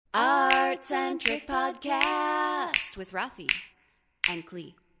Art-Centric Podcast with Rafi and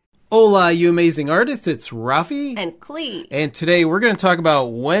Klee. Hola, you amazing artists. It's Rafi. And Klee. And today we're going to talk about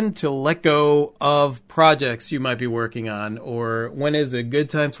when to let go of projects you might be working on, or when is a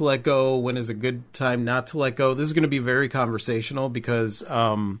good time to let go, when is a good time not to let go. This is going to be very conversational because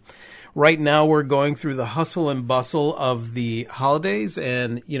right now we're going through the hustle and bustle of the holidays.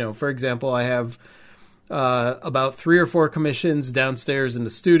 And, you know, for example, I have about 3 or 4 commissions downstairs in the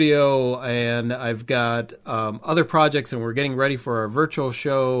studio, and I've got other projects, and we're getting ready for our virtual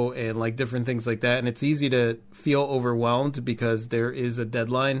show and like different things like that. And it's easy to feel overwhelmed because there is a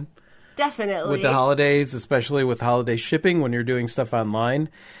deadline. Definitely. With the holidays, especially with holiday shipping when you're doing stuff online.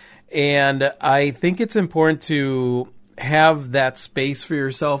 And I think it's important to have that space for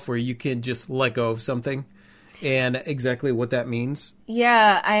yourself where you can just let go of something. And exactly what that means.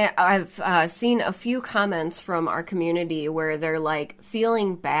 Yeah, I've seen a few comments from our community where they're like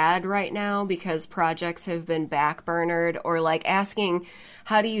feeling bad right now because projects have been backburnered, or like asking,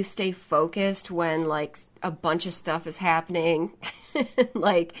 how do you stay focused when like a bunch of stuff is happening?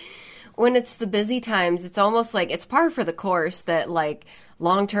 Like when it's the busy times, it's almost like it's par for the course that like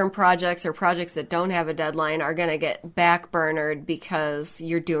long-term projects or projects that don't have a deadline are going to get backburnered because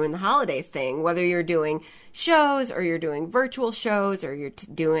you're doing the holiday thing, whether you're doing shows or you're doing virtual shows or you're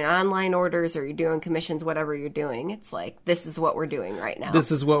doing online orders or you're doing commissions, whatever you're doing. It's like, this is what we're doing right now.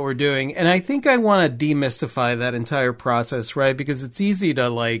 This is what we're doing. And I think I want to demystify that entire process, right? Because it's easy to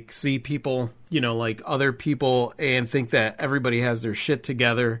like see people, you know, like other people and think that everybody has their shit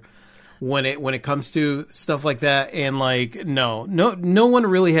together when it comes to stuff like that. And like, no one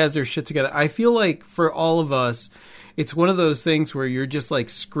really has their shit together. I feel like for all of us, it's one of those things where you're just like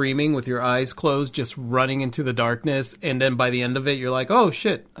screaming with your eyes closed, just running into the darkness. And then by the end of it, you're like, oh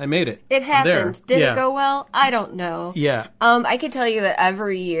shit, I made it. It happened. Did it go well? I don't know. Yeah. I can tell you that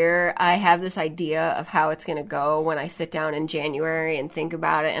every year I have this idea of how it's going to go when I sit down in January and think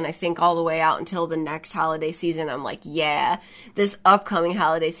about it. And I think all the way out until the next holiday season. I'm like, yeah, this upcoming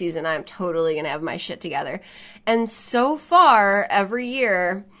holiday season, I'm totally going to have my shit together. And so far, every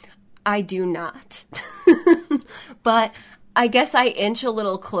year, I do not. But I guess I inch a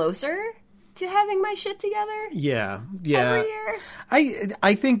little closer to having my shit together. Yeah. Every year.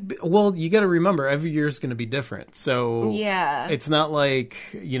 I think, well, you got to remember, every year is going to be different. So yeah, it's not like,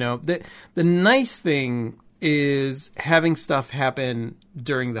 you know, the nice thing is having stuff happen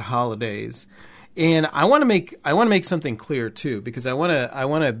during the holidays. And I want to make something clear too, because I want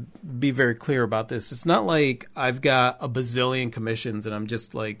to be very clear about this. It's not like I've got a bazillion commissions and I'm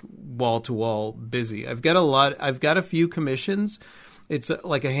just like wall to wall busy. I've got a few commissions. It's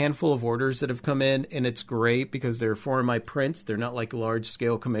like a handful of orders that have come in, and it's great because they're for my prints. They're not like large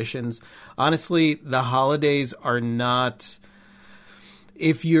scale commissions. Honestly, the holidays are not.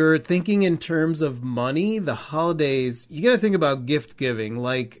 If you're thinking in terms of money, the holidays, you got to think about gift giving.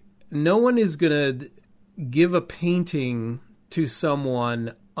 Like, no one is going to give a painting to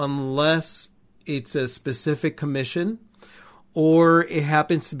someone unless it's a specific commission or it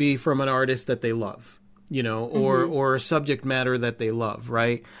happens to be from an artist that they love, you know, or a subject matter that they love,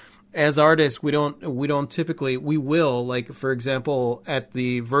 right? As artists, we don't typically, we will, like, for example, at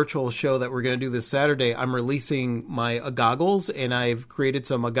the virtual show that we're going to do this Saturday, I'm releasing my goggles, and I've created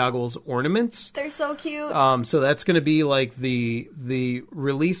some goggles ornaments. They're so cute. So that's going to be like the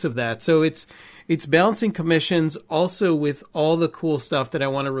release of that. So it's balancing commissions also with all the cool stuff that I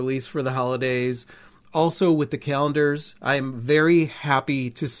want to release for the holidays, also with the calendars. I'm very happy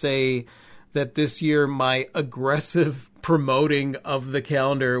to say that this year my aggressive promoting of the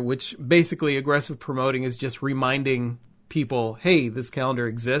calendar, which basically aggressive promoting is just reminding people, hey, this calendar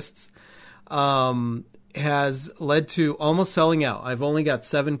exists, has led to almost selling out. I've only got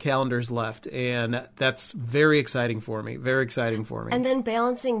 7 calendars left, and that's very exciting for me. Very exciting for me. And then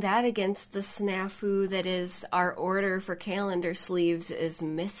balancing that against the snafu that is our order for calendar sleeves is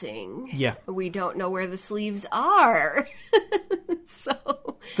missing. Yeah. We don't know where the sleeves are.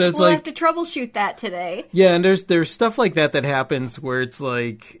 So it's we'll like, have to troubleshoot that today. Yeah, and there's stuff like that happens where it's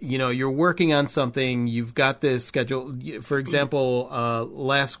like, you know, you're working on something, you've got this schedule. For example,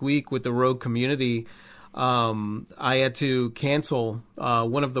 last week with the Rogue community, I had to cancel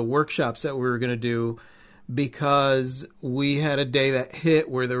one of the workshops that we were going to do because we had a day that hit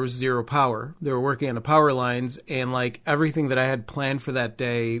where there was zero power. They were working on the power lines, and like everything that I had planned for that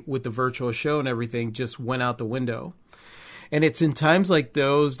day with the virtual show and everything just went out the window. And it's in times like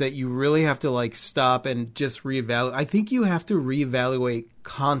those that you really have to like stop and just reevaluate. I think you have to reevaluate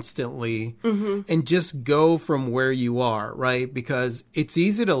constantly and just go from where you are, right? Because it's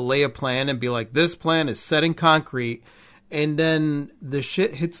easy to lay a plan and be like, this plan is set in concrete and then the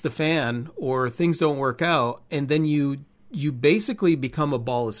shit hits the fan or things don't work out, and then you basically become a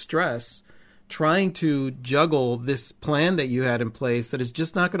ball of stress trying to juggle this plan that you had in place that is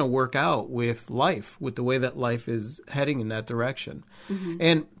just not going to work out with life, with the way that life is heading in that direction. Mm-hmm.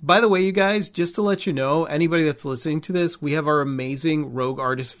 And by the way, you guys, just to let you know, anybody that's listening to this, we have our amazing Rogue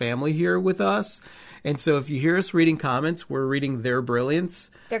Artist family here with us. And so if you hear us reading comments, we're reading their brilliance.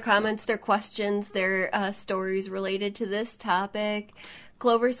 Their comments, their questions, their stories related to this topic.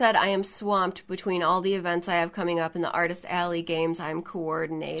 Clover said, I am swamped between all the events I have coming up in the Artist Alley games I'm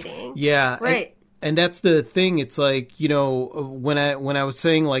coordinating. Yeah. Right. And that's the thing. It's like, you know, when I was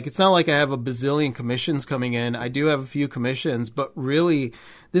saying, like, it's not like I have a bazillion commissions coming in. I do have a few commissions, but really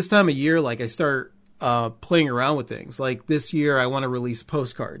this time of year, like, I start playing around with things. Like this year, I want to release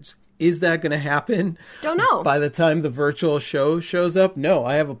postcards. Is that going to happen? Don't know. By the time the virtual show shows up? No,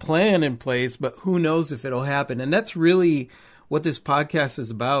 I have a plan in place, but who knows if it'll happen. And that's really what this podcast is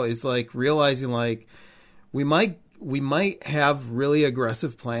about, is like realizing like we might have really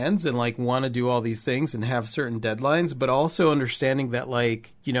aggressive plans and like want to do all these things and have certain deadlines, but also understanding that,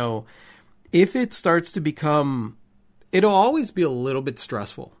 like, you know, if it starts to become, it'll always be a little bit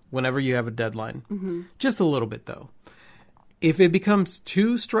stressful whenever you have a deadline. Mm-hmm. Just a little bit though. If it becomes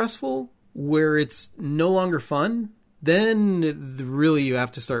too stressful where it's no longer fun, then really you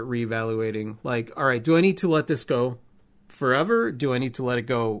have to start reevaluating, like, all right, do I need to let this go forever? Do I need to let it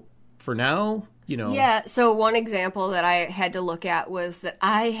go for now? You know? Yeah, so one example that I had to look at was that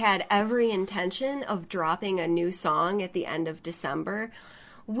I had every intention of dropping a new song at the end of December,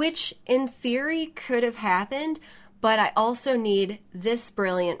 which in theory could have happened, but I also need this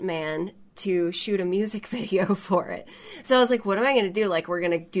brilliant man to shoot a music video for it. So I was like, what am I going to do? Like, we're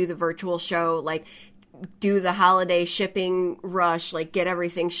going to do the virtual show, like, do the holiday shipping rush, like get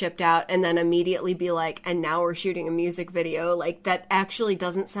everything shipped out, and then immediately be like, and now we're shooting a music video. Like, that actually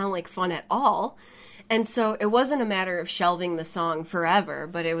doesn't sound like fun at all. And so it wasn't a matter of shelving the song forever,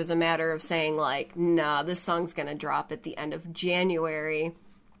 but it was a matter of saying like, nah, this song's going to drop at the end of January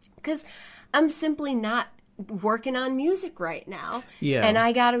because I'm simply not working on music right now. Yeah. And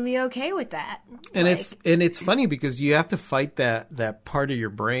I got to be okay with that. And like, it's funny because you have to fight that part of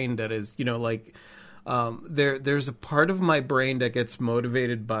your brain that is, you know, like, there's a part of my brain that gets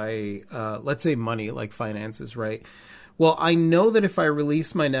motivated by, let's say money, like finances, right? Well, I know that if I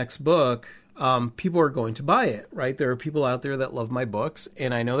release my next book, people are going to buy it, right? There are people out there that love my books,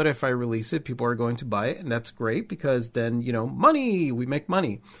 and I know that if I release it, people are going to buy it, and that's great because then, you know, money, we make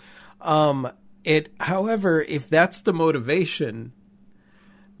money. However, if that's the motivation,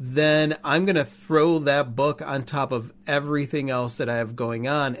 then I'm going to throw that book on top of everything else that I have going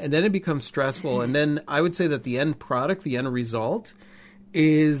on. And then it becomes stressful. And then I would say that the end product, the end result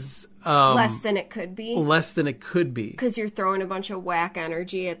is less than it could be. Less than it could be. Because you're throwing a bunch of whack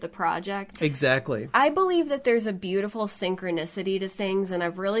energy at the project. Exactly. I believe that there's a beautiful synchronicity to things, and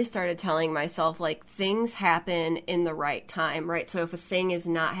I've really started telling myself, like, things happen in the right time, right? So if a thing is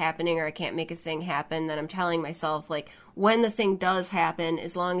not happening or I can't make a thing happen, then I'm telling myself, like, when the thing does happen,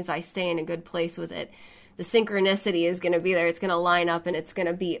 as long as I stay in a good place with it, the synchronicity is going to be there. It's going to line up and it's going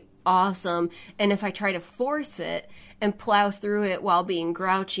to be awesome. And if I try to force it and plow through it while being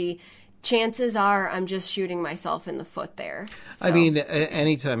grouchy, chances are I'm just shooting myself in the foot there. So. I mean,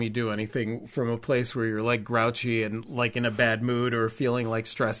 anytime you do anything from a place where you're like grouchy and like in a bad mood or feeling like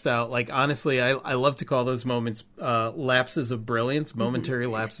stressed out, like honestly, I love to call those moments lapses of brilliance, momentary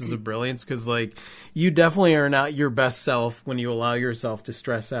lapses of brilliance, because like you definitely are not your best self when you allow yourself to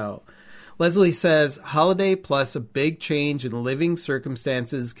stress out. Leslie says, holiday plus a big change in living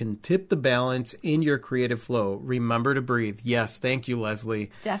circumstances can tip the balance in your creative flow. Remember to breathe. Yes, thank you, Leslie.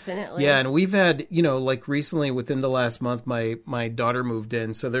 Definitely. Yeah, and we've had, you know, like recently within the last month, my daughter moved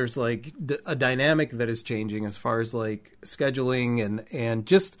in. So there's like a dynamic that is changing as far as like scheduling and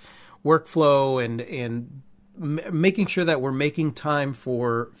just workflow and making sure that we're making time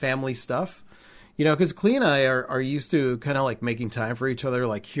for family stuff. You know, because Clea and I are used to kind of like making time for each other,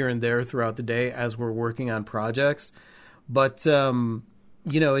 like here and there throughout the day as we're working on projects. But, you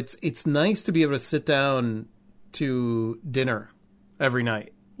know, it's nice to be able to sit down to dinner every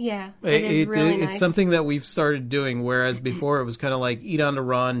night. Yeah, it is really nice. It's something that we've started doing, whereas before it was kind of like eat on the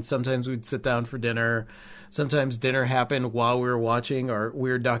run. Sometimes we'd sit down for dinner. Sometimes dinner happened while we were watching our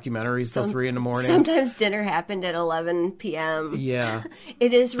weird documentaries till 3 a.m. Sometimes dinner happened at 11 p.m. Yeah.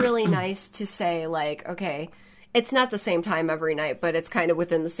 It is really nice to say, like, okay, it's not the same time every night, but it's kind of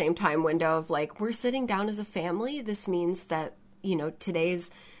within the same time window of, like, we're sitting down as a family. This means that, you know,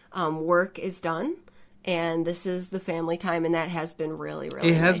 today's work is done. and this is the family time, and that has been really, really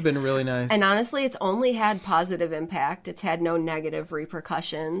It nice. has been really nice. And honestly, it's only had positive impact. It's had no negative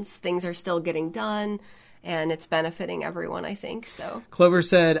repercussions. Things are still getting done, and it's benefiting everyone, I think. So Clover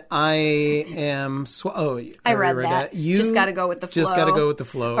said, I am... I read that. You just got to go with the flow. Just got to go with the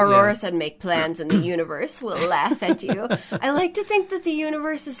flow. Aurora said, make plans and the universe will laugh at you. I like to think that the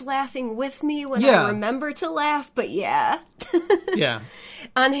universe is laughing with me when I remember to laugh, but yeah. Yeah.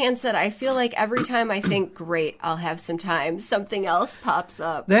 Anhan said, I feel like every time I think, great, I'll have some time, something else pops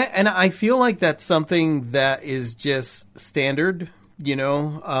up. And I feel like that's something that is just standard, you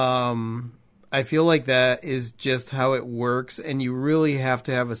know? I feel like that is just how it works, and you really have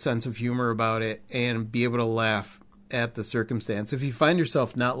to have a sense of humor about it and be able to laugh at the circumstance. If you find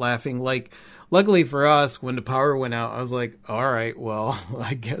yourself not laughing, like, luckily for us, when the power went out, I was like, all right, well,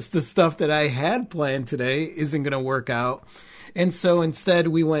 I guess the stuff that I had planned today isn't going to work out. And so instead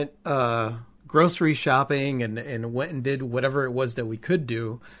we went grocery shopping and went and did whatever it was that we could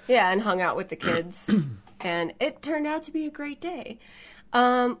do. Yeah, and hung out with the kids. And it turned out to be a great day.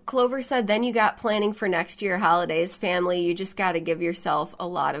 Clover said, then you got planning for next year holidays, family. You just got to give yourself a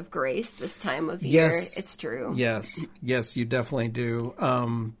lot of grace this time of year. Yes. It's true. Yes, you definitely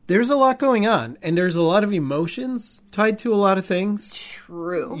do. There's a lot going on, and there's a lot of emotions tied to a lot of things.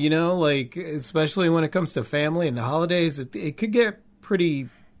 True. You know, like, especially when it comes to family and the holidays, it could get pretty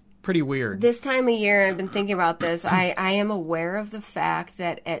weird. This time of year, I've been thinking about this, I am aware of the fact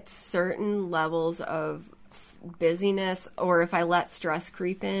that at certain levels of busyness, or if I let stress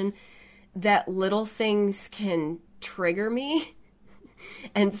creep in, that little things can trigger me.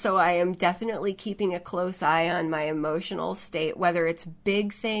 And so I am definitely keeping a close eye on my emotional state, whether it's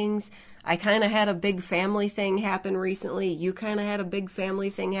big things. I kind of had a big family thing happen recently. You kind of had a big family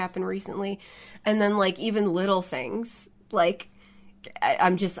thing happen recently. And then like even little things, like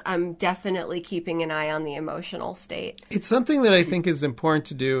I'm definitely keeping an eye on the emotional state. It's something that I think is important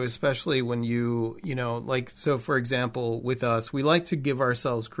to do, especially when you know, like, so for example, with us, we like to give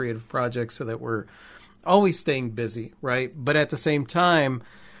ourselves creative projects so that we're always staying busy, right? But at the same time,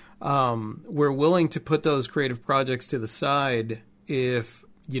 we're willing to put those creative projects to the side if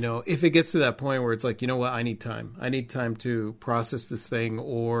it gets to that point where it's like, you know what, I need time. I need time to process this thing,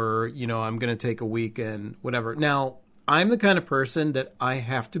 or, you know, I'm going to take a week and whatever. Now, I'm the kind of person that I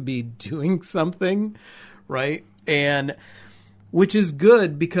have to be doing something, right? And which is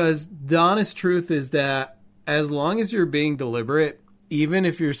good, because the honest truth is that as long as you're being deliberate, even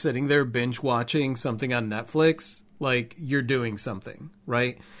if you're sitting there binge watching something on Netflix, like, you're doing something,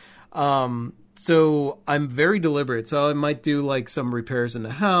 right? So I'm very deliberate. So I might do like some repairs in the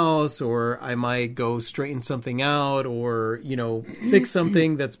house, or I might go straighten something out, or, you know, fix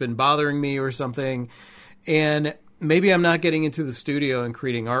something that's been bothering me or something. And maybe I'm not getting into the studio and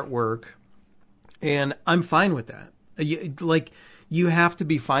creating artwork, and I'm fine with that. You have to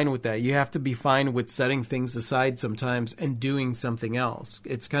be fine with that. You have to be fine with setting things aside sometimes and doing something else.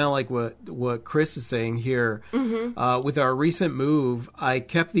 It's kind of like what Chris is saying here. Mm-hmm. With our recent move, I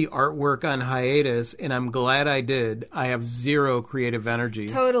kept the artwork on hiatus, and I'm glad I did. I have zero creative energy.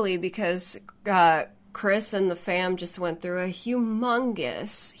 Totally, because Chris and the fam just went through a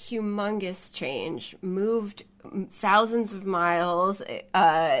humongous change. Moved thousands of miles,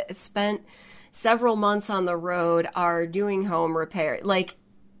 spent several months on the road, are doing home repair. Like,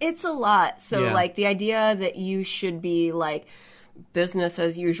 it's a lot. So, like, the idea that you should be, like, business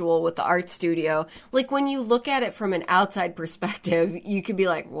as usual with the art studio, like, when you look at it from an outside perspective, you could be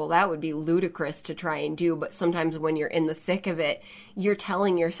like, well, that would be ludicrous to try and do. But sometimes when you're in the thick of it, you're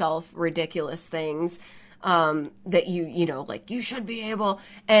telling yourself ridiculous things that you know, like, you should be able.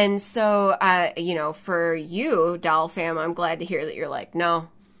 And so, you know, for you, Doll Fam, I'm glad to hear that you're like, no,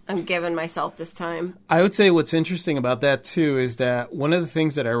 I'm giving myself this time. I would say what's interesting about that too is that one of the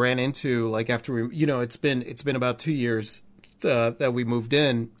things that I ran into, like, after we, you know, it's been about 2 years that we moved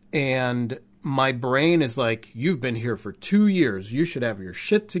in, and my brain is like, you've been here for 2 years, you should have your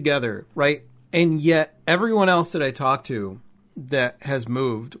shit together, right? And yet everyone else that I talk to that has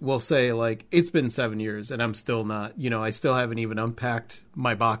moved will say, like, it's been 7 years and I'm still not, you know, I still haven't even unpacked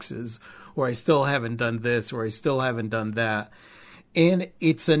my boxes, or I still haven't done this, or I still haven't done that. And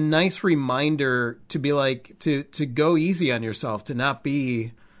it's a nice reminder to be like, to go easy on yourself, to not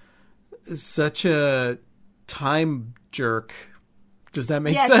be such a time jerk. Does that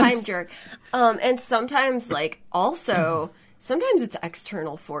make sense? Yeah, time jerk. And sometimes, like, also, sometimes it's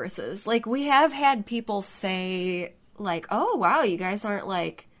external forces. Like, we have had people say, like, oh, wow, you guys aren't,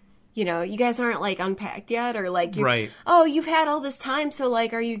 like, you know, you guys aren't, like, unpacked yet, or, like, right. Oh, you've had all this time, so,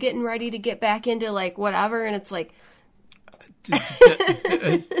 like, are you getting ready to get back into, like, whatever? And it's like,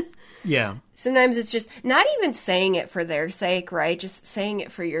 yeah. Sometimes it's just not even saying it for their sake, right? Just saying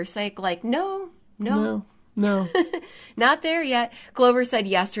it for your sake. Like, no. Not there yet. Clover said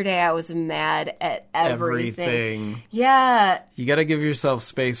yesterday I was mad at everything. Yeah. You got to give yourself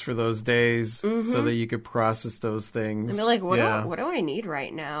space for those days so that you could process those things. And be like, what do I need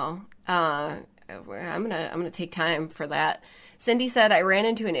right now? I'm gonna take time for that. Cindy said, I ran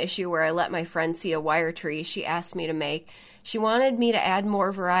into an issue where I let my friend see a wire tree she asked me to make. She wanted me to add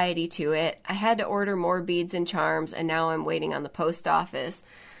more variety to it. I had to order more beads and charms, and now I'm waiting on the post office.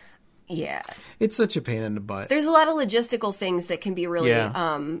 Yeah. It's such a pain in the butt. There's a lot of logistical things that can be really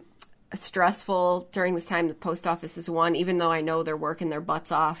stressful during this time. The post office is one, even though I know they're working their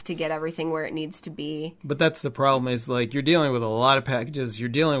butts off to get everything where it needs to be. But that's the problem is, like, you're dealing with a lot of packages. You're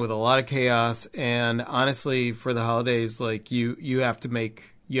dealing with a lot of chaos. And honestly, for the holidays, like, you have to make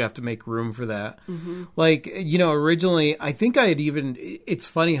room for that. Mm-hmm. Like, originally, I think it's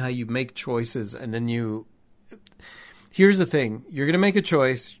funny how you make choices and then here's the thing. You're going to make a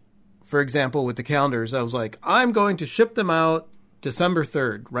choice. For example, with the calendars, I was like, I'm going to ship them out December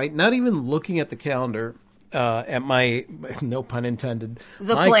 3rd, right? Not even looking at the calendar, at my, no pun intended,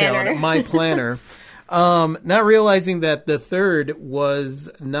 my planner. Not realizing that the 3rd was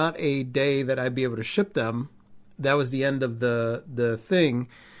not a day that I'd be able to ship them. That was the end of the thing.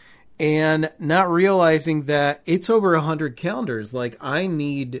 And not realizing that it's over 100 calendars. Like, I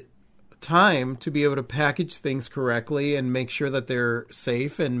need time to be able to package things correctly and make sure that they're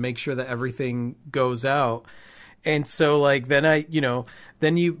safe and make sure that everything goes out. And so, like, then it's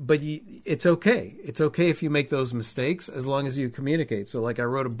okay. It's okay if you make those mistakes as long as you communicate. So, like, I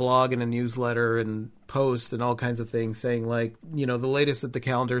wrote a blog and a newsletter and post and all kinds of things saying, like, the latest that the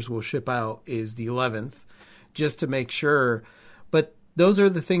calendars will ship out is the 11th, just to make sure. But those are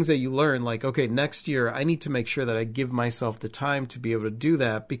the things that you learn. Like, okay, next year I need to make sure that I give myself the time to be able to do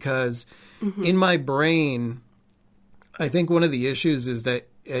that, because in my brain, I think one of the issues is that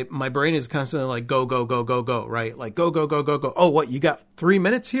my brain is constantly like, go, go, go, go, go, right? Like, go, go, go, go, go. Oh, what? You got 3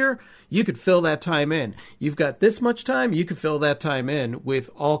 minutes here? You could fill that time in. You've got this much time? You could fill that time in with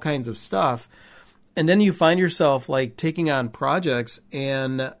all kinds of stuff. And then you find yourself, like, taking on projects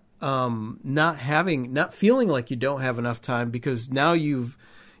and not feeling like you don't have enough time, because now you've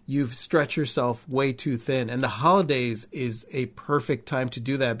stretched yourself way too thin. And the holidays is a perfect time to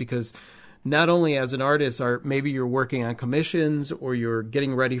do that, because not only as an artist, maybe you're working on commissions, or you're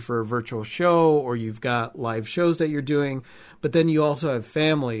getting ready for a virtual show, or you've got live shows that you're doing, but then you also have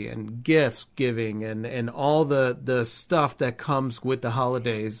family and gift giving and all the stuff that comes with the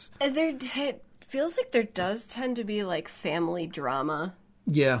holidays. It feels like there does tend to be, like, family drama.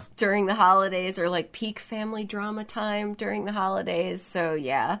 Yeah. During the holidays, or like peak family drama time during the holidays. So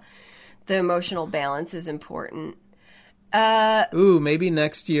yeah, the emotional balance is important. Maybe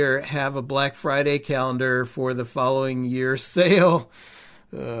next year have a Black Friday calendar for the following year's sale.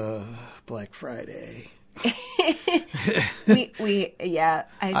 Black Friday.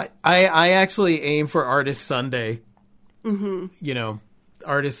 I actually aim for Artist Sunday. Mm-hmm.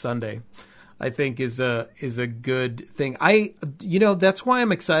 Artist Sunday, I think is a good thing. That's why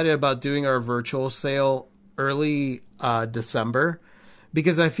I'm excited about doing our virtual sale early December,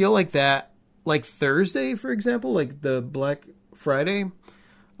 because I feel like that, like Thursday, for example, like the Black Friday,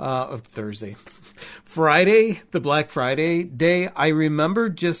 Friday, the Black Friday day, I remember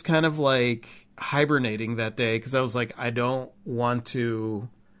just kind of like hibernating that day, because I was like, I don't want to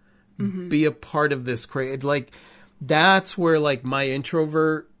be a part of this crazy. Like, that's where, like, my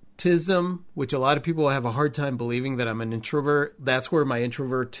introvertism, which a lot of people have a hard time believing that I'm an introvert, that's where my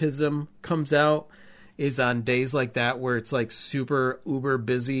introvertism comes out, is on days like that where it's like super uber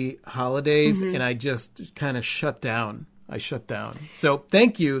busy holidays, and I just kind of shut down. I shut down. So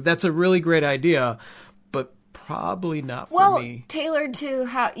thank you. That's a really great idea, but probably not for me. Tailored to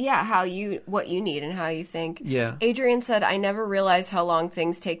what you need and how you think. Yeah. Adrian said, I never realize how long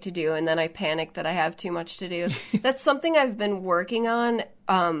things take to do, and then I panic that I have too much to do. That's something I've been working on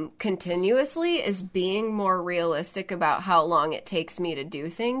continuously, is being more realistic about how long it takes me to do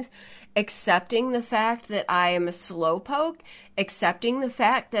things. Accepting the fact that I am a slowpoke, accepting the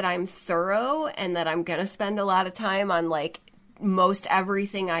fact that I'm thorough and that I'm going to spend a lot of time on, like, most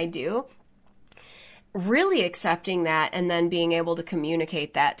everything I do. Really accepting that, and then being able to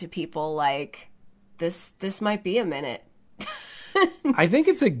communicate that to people, like, this might be a minute. I think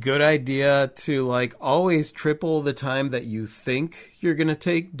it's a good idea to, like, always triple the time that you think you're going to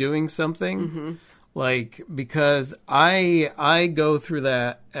take doing something. Like, because I go through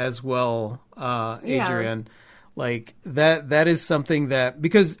that as well, Adrian. Yeah. Like, that is something that,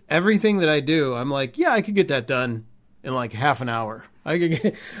 because everything that I do, I'm like, yeah, I could get that done in like half an hour. I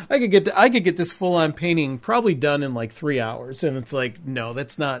could get this full on painting probably done in like 3 hours. And it's like, no,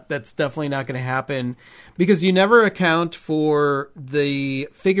 that's definitely not going to happen, because you never account for the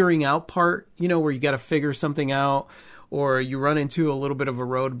figuring out part, where you got to figure something out, or you run into a little bit of a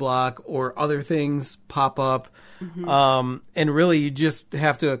roadblock, or other things pop up. And really you just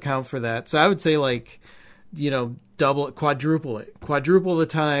have to account for that. So I would say quadruple the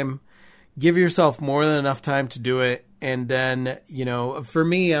time, give yourself more than enough time to do it. And then, for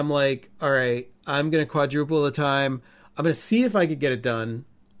me, I'm like, all right, I'm going to quadruple the time. I'm going to see if I could get it done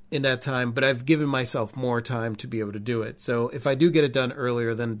in that time, but I've given myself more time to be able to do it. So if I do get it done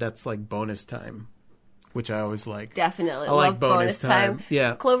earlier, then that's like bonus time, which I always like. Definitely. I like bonus time.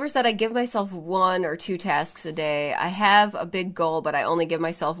 Yeah. Clover said I give myself 1 or 2 tasks a day. I have a big goal, but I only give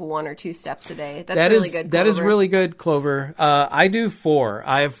myself 1 or 2 steps a day. That's really good, Clover. That is really good, Clover. I do 4.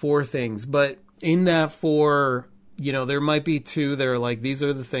 I have 4 things, but in that 4, there might be 2 that are like, these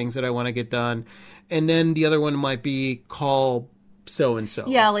are the things that I want to get done. And then the other one might be call so-and-so.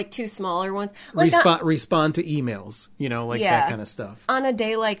 Yeah, like 2 smaller ones. Like respond to emails, that kind of stuff. On a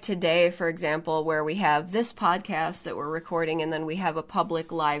day like today, for example, where we have this podcast that we're recording and then we have a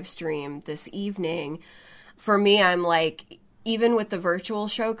public live stream this evening, for me, I'm like, even with the virtual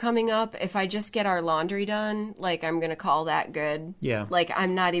show coming up, if I just get our laundry done, like, I'm going to call that good. Yeah. Like,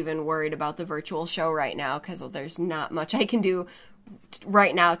 I'm not even worried about the virtual show right now, because there's not much I can do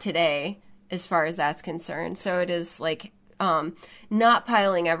right now today as far as that's concerned. So it is like not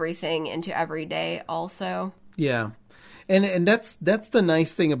piling everything into every day also. Yeah. And that's the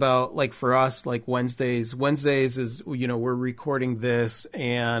nice thing about, like, for us, like Wednesdays is, we're recording this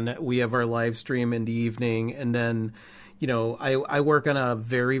and we have our live stream in the evening. And then, I work on a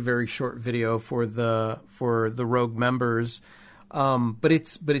very, very short video for the Rogue members. But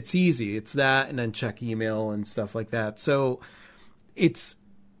it's easy. It's that, and then check email and stuff like that. So it's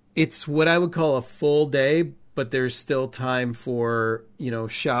what I would call a full day, but there's still time for,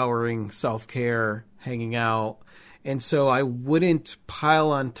 showering, self-care, hanging out. And so I wouldn't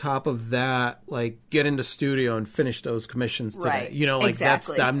pile on top of that, like, get into studio and finish those commissions today. Right.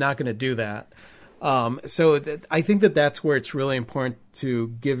 Exactly. I'm not going to do that. I think that's where it's really important to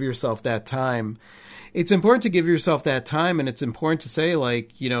give yourself that time. It's important to give yourself that time, and it's important to say,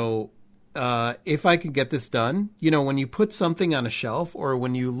 like, if I could get this done, when you put something on a shelf or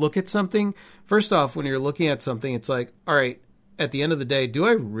when you look at something, first off, when you're looking at something, it's like, all right, at the end of the day, do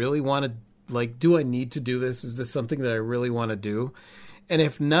I really want to, like, do I need to do this? Is this something that I really want to do? And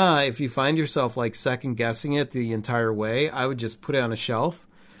if not, if you find yourself like second guessing it the entire way, I would just put it on a shelf.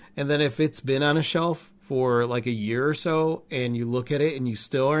 And then if it's been on a shelf for like a year or so and you look at it and you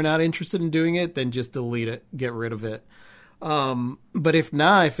still are not interested in doing it, then just delete it, get rid of it. But if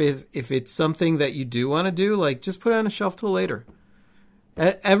not, if it's something that you do want to do, like, just put it on a shelf till later.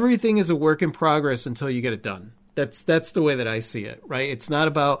 Everything is a work in progress until you get it done. That's the way that I see it, right? It's not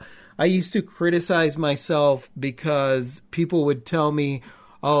about, I used to criticize myself because people would tell me,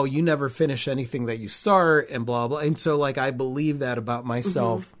 oh, you never finish anything that you start and blah, blah. And so, like, I believe that about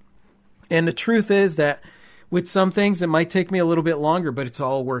myself. Mm-hmm. And the truth is that with some things, it might take me a little bit longer, but it's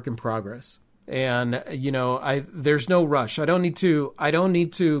all work in progress. And, there's no rush. I don't need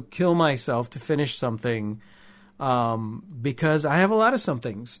to kill myself to finish something, because I have a lot of some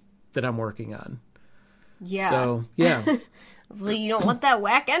things that I'm working on. Yeah. So, yeah. So you don't want that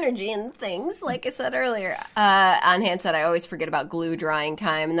whack energy and things, like I said earlier. On hand said, I always forget about glue drying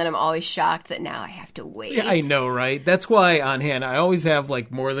time, and then I'm always shocked that now I have to wait. Yeah, I know, right? That's why on hand, I always have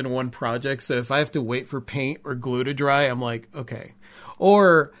like more than one project. So if I have to wait for paint or glue to dry, I'm like, okay.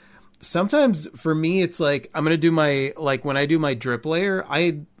 Or sometimes for me, it's like, I'm going to do when I do my drip layer,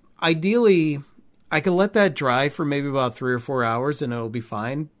 ideally, I could let that dry for maybe about 3 or 4 hours and it'll be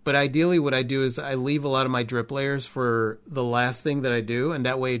fine. But ideally what I do is I leave a lot of my drip layers for the last thing that I do, and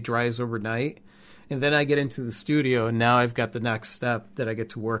that way it dries overnight. And then I get into the studio and now I've got the next step that I get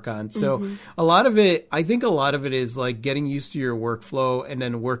to work on. So I think a lot of it is like getting used to your workflow and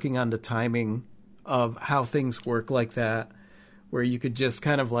then working on the timing of how things work like that, where you could just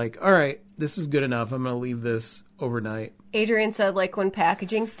kind of like, all right, this is good enough. I'm going to leave this overnight. Adrian said, like, when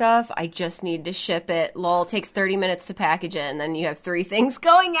packaging stuff, I just need to ship it. Lol, takes 30 minutes to package it, and then you have 3 things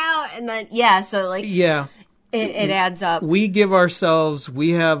going out, and then, so, like, yeah, it adds up. We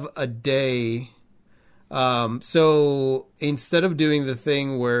have a day. So instead of doing the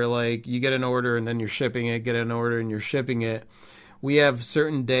thing where, like, you get an order and then you're shipping it, get an order and you're shipping it, we have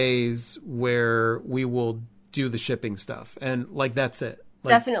certain days where we will do the shipping stuff. And, like, that's it.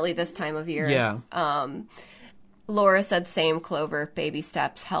 Like, definitely this time of year. Yeah. Laura said, same, Clover. Baby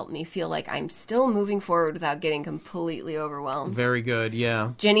steps help me feel like I'm still moving forward without getting completely overwhelmed. Very good,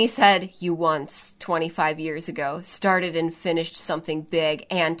 yeah. Ginny said, you once, 25 years ago, started and finished something big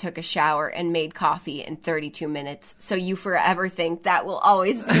and took a shower and made coffee in 32 minutes. So you forever think that will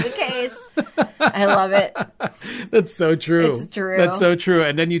always be the case. I love it. That's so true. It's true. That's so true.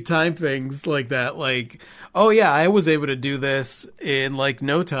 And then you time things like that, like, oh yeah, I was able to do this in like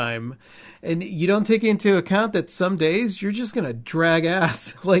no time. And you don't take into account that some days you're just going to drag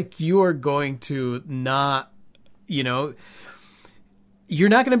ass. Like you are going to not, you know, you're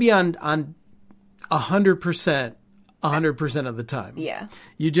not going to be on 100% 100% of the time. Yeah.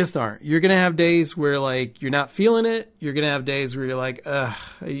 You just aren't. You're going to have days where like you're not feeling it. You're going to have days where you're like,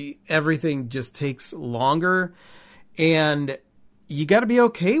 everything just takes longer. And you got to be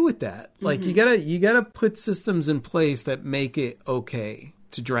okay with that. Like you got to put systems in place that make it okay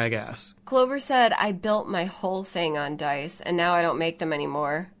to drag ass. Clover said, I built my whole thing on dice, and now I don't make them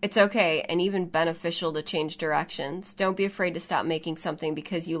anymore. It's okay, and even beneficial to change directions. Don't be afraid to stop making something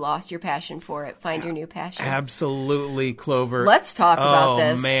because you lost your passion for it. Find your new passion. Absolutely, Clover. Let's talk about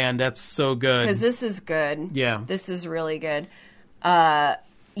this. Oh, man, that's so good. Because this is good. Yeah. This is really good.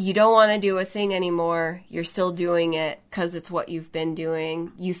 You don't want to do a thing anymore. You're still doing it because it's what you've been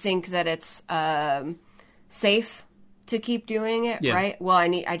doing. You think that it's safe to keep doing it, yeah. right? Well,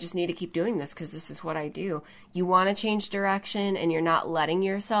 I just need to keep doing this because this is what I do. You want to change direction, and you're not letting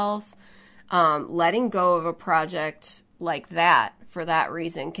yourself. Letting go of a project like that for that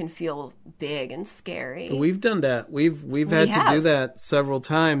reason can feel big and scary. We've done that. We've had to do that several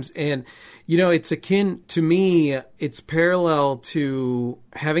times, and you know, it's akin to me. It's parallel to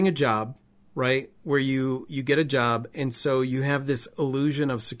having a job, right? Where you get a job, and so you have this illusion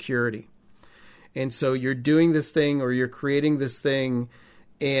of security. And so you're doing this thing or you're creating this thing,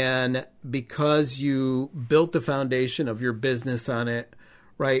 and because you built the foundation of your business on it,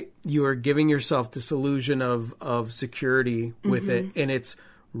 right, you are giving yourself this illusion of security with it. And it's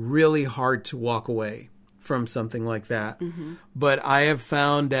really hard to walk away from something like that. But I have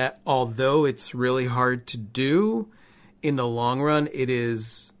found that although it's really hard to do, in the long run, it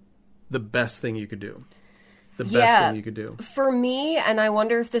is the best thing you could do. The best thing you could do. For me, and I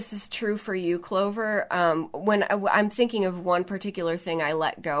wonder if this is true for you, Clover, when I'm thinking of one particular thing I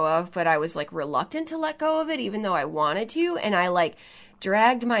let go of, but I was like reluctant to let go of it, even though I wanted to, and I like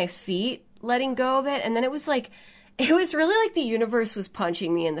dragged my feet letting go of it, and then it was really like the universe was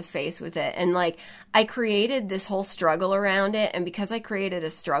punching me in the face with it, and like I created this whole struggle around it, and because I created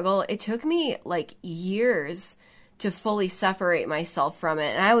a struggle, it took me like years to fully separate myself from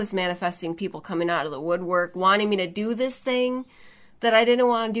it. And I was manifesting people coming out of the woodwork, wanting me to do this thing that I didn't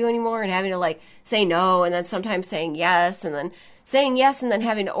want to do anymore, and having to like say no, and then sometimes saying yes, and then saying yes, and then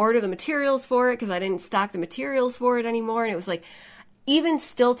having to order the materials for it because I didn't stock the materials for it anymore. And it was like, even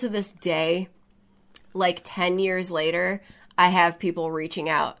still to this day, like 10 years later, I have people reaching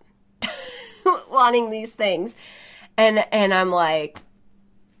out wanting these things. And I'm like,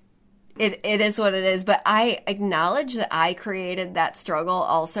 It is what it is, but I acknowledge that I created that struggle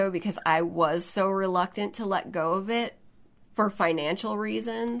also because I was so reluctant to let go of it for financial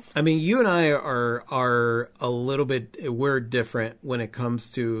reasons. I mean, you and I are a little bit, we're different when it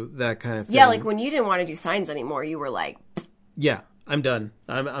comes to that kind of thing. Yeah, like when you didn't want to do signs anymore, you were like, yeah, I'm done.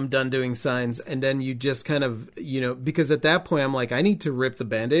 I'm done doing signs. And then you just kind of, you know, because at that point I'm like, I need to rip the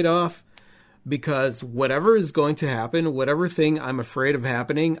Band-Aid off. Because whatever is going to happen, whatever thing I'm afraid of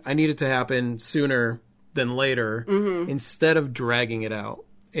happening, I need it to happen sooner than later instead of dragging it out.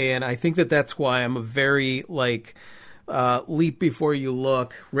 And I think that that's why I'm a very, like, leap before you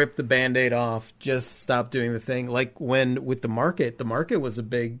look, rip the Band-Aid off, just stop doing the thing. Like when with the market was a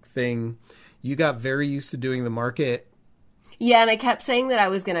big thing. You got very used to doing the market. Yeah, and I kept saying that I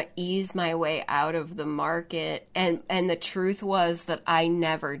was going to ease my way out of the market, and the truth was that I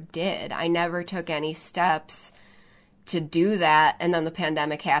never did. I never took any steps to do that, and then the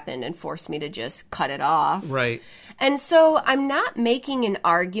pandemic happened and forced me to just cut it off. Right. And so I'm not making an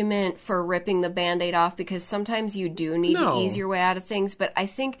argument for ripping the Band-Aid off because sometimes you do need to ease your way out of things, but I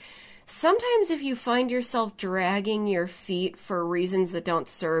think sometimes if you find yourself dragging your feet for reasons that don't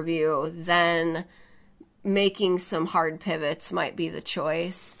serve you, then making some hard pivots might be the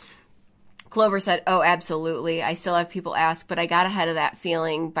choice. Clover said, oh, absolutely. I still have people ask, but I got ahead of that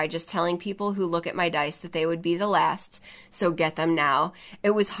feeling by just telling people who look at my dice that they would be the last, so get them now.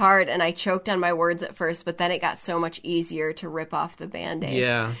 It was hard, and I choked on my words at first, but then it got so much easier to rip off the Band-Aid.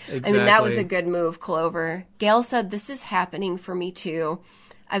 Yeah, exactly. I mean, that was a good move, Clover. Gail said, this is happening for me too.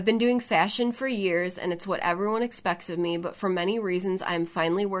 I've been doing fashion for years, and it's what everyone expects of me, but for many reasons, I'm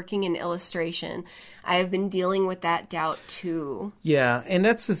finally working in illustration. I have been dealing with that doubt, too. Yeah, and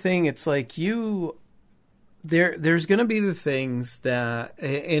that's the thing. It's like there's going to be the things that,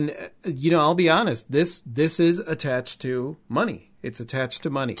 and, I'll be honest, this is attached to money. It's attached to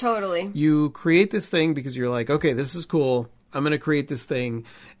money. Totally. You create this thing because you're like, okay, this is cool. I'm going to create this thing.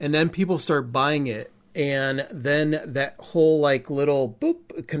 And then people start buying it. And then that whole little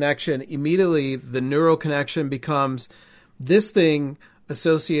boop connection, immediately the neural connection becomes this thing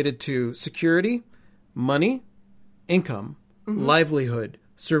associated to security, money, income, livelihood,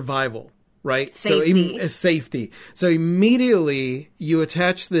 survival, right? Safety. So safety. So immediately you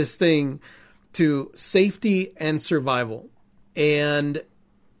attach this thing to safety and survival. And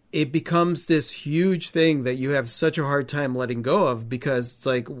it becomes this huge thing that you have such a hard time letting go of, because it's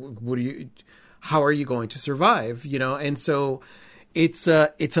like, how are you going to survive? And so it's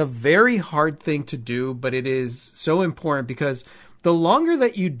a very hard thing to do, but it is so important, because the longer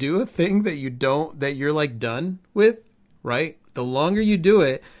that you do a thing that you're done with, right? The longer you do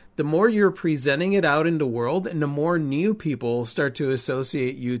it, the more you're presenting it out in the world, and the more new people start to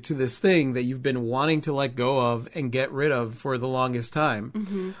associate you to this thing that you've been wanting to let go of and get rid of for the longest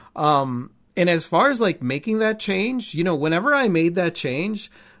time. And as far as making that change, whenever I made that change,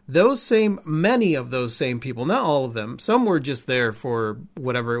 many of those same people, not all of them, some were just there for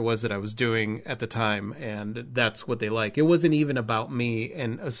whatever it was that I was doing at the time, and that's what they like. It wasn't even about me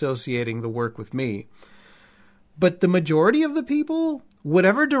and associating the work with me. But the majority of the people,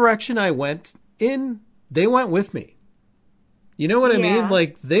 whatever direction I went in, they went with me. You know what I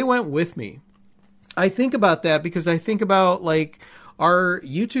mean? They went with me. I think about that because I think about our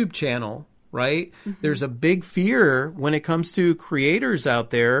YouTube channel, right? There's a big fear when it comes to creators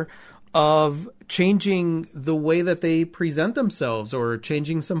out there of changing the way that they present themselves, or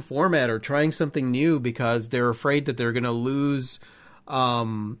changing some format, or trying something new, because they're afraid that they're going to lose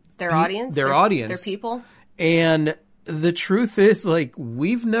their audience, their people. And the truth is,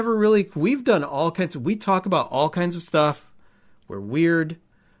 we've done all kinds of, we talk about all kinds of stuff. We're weird.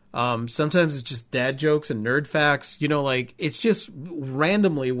 Sometimes it's just dad jokes and nerd facts, it's just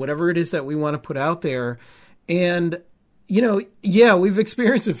randomly whatever it is that we want to put out there. And, we've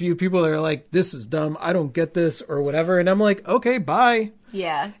experienced a few people that are like, this is dumb, I don't get this, or whatever. And I'm like, okay, bye.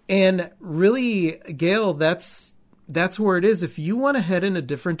 Yeah. And really, Gail, that's where it is. If you want to head in a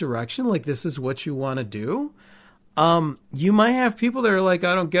different direction, this is what you want to do, you might have people that are like,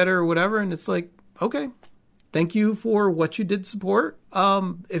 I don't get it, or whatever. And it's like, okay, thank you for what you did support.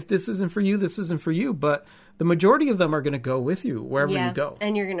 If this isn't for you, this isn't for you. But the majority of them are going to go with you wherever you go.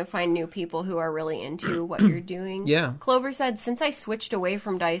 And you're going to find new people who are really into what you're doing. Yeah. Clover said, since I switched away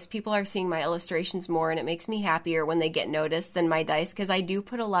from dice, people are seeing my illustrations more, and it makes me happier when they get noticed than my dice, because I do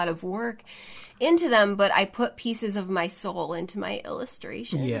put a lot of work into them, but I put pieces of my soul into my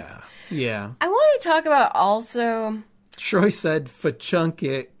illustrations. Yeah. Yeah. I want to talk about also... Troy said, "Fachunk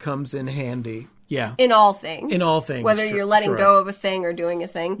it comes in handy." Yeah. In all things. In all things. Whether you're letting go of a thing or doing a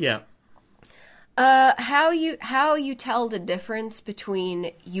thing. Yeah. How you tell the difference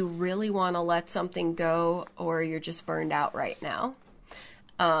between you really want to let something go or you're just burned out right now?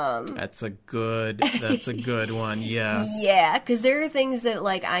 That's a good one. Yes. Yeah, because there are things that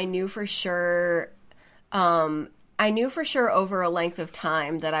I knew for sure. I knew for sure over a length of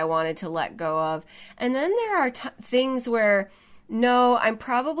time that I wanted to let go of, and then there are things where, no, I'm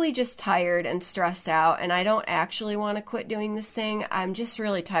probably just tired and stressed out, and I don't actually want to quit doing this thing. I'm just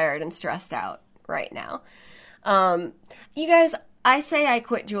really tired and stressed out right now. You guys, I say I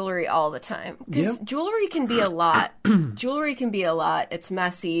quit jewelry all the time, because jewelry can be a lot. Jewelry can be a lot. It's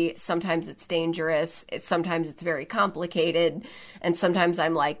messy. Sometimes it's dangerous. Sometimes it's very complicated. And sometimes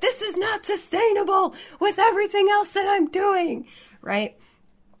I'm like, this is not sustainable with everything else that I'm doing, right?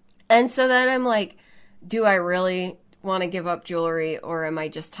 And so then I'm like, do I really want to give up jewelry, or am I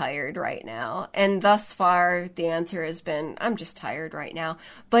just tired right now? And thus far, the answer has been, I'm just tired right now.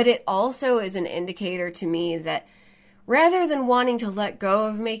 But it also is an indicator to me that rather than wanting to let go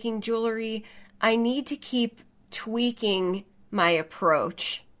of making jewelry, I need to keep tweaking my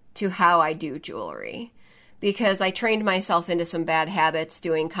approach to how I do jewelry, because I trained myself into some bad habits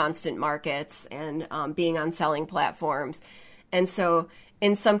doing constant markets and being on selling platforms. And so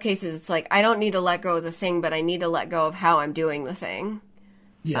in some cases, it's like, I don't need to let go of the thing, but I need to let go of how I'm doing the thing.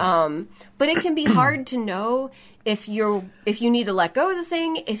 Yeah. But it can be hard to know if you need to let go of the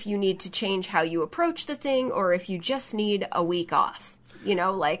thing, if you need to change how you approach the thing, or if you just need a week off.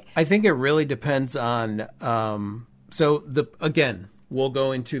 I think it really depends on. Again, we'll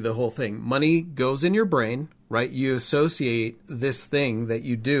go into the whole thing. Money goes in your brain, right? You associate this thing that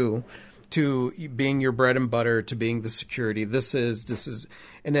you do to being your bread and butter, to being the security. This is,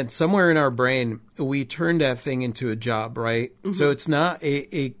 and then somewhere in our brain, we turn that thing into a job, right? Mm-hmm. So it's not,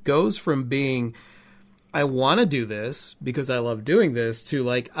 it goes from being, I want to do this because I love doing this, to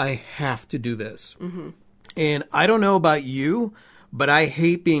like, I have to do this. Mm-hmm. And I don't know about you, but I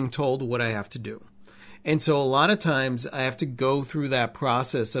hate being told what I have to do. And so a lot of times I have to go through that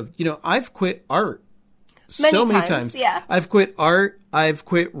process of, I've quit art. Many times. Yeah. I've quit art. I've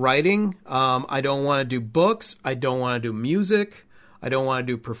quit writing. I don't want to do books. I don't want to do music. I don't want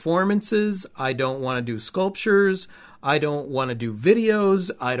to do performances. I don't want to do sculptures. I don't want to do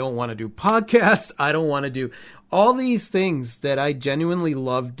videos. I don't want to do podcasts. I don't want to do all these things that I genuinely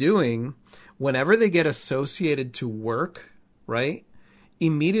love doing. Whenever they get associated to work, right?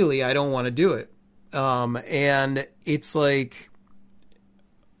 Immediately, I don't want to do it. And it's like,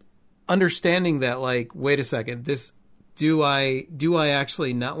 understanding that, like, wait a second, do I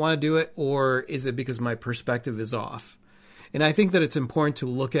actually not want to do it, or is it because my perspective is off? And I think that it's important to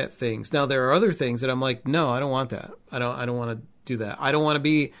look at things. Now, there are other things that I'm like, no, I don't want that. I don't want to do that. I don't want to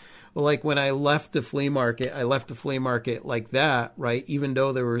be like, when I left the flea market, like that, right? Even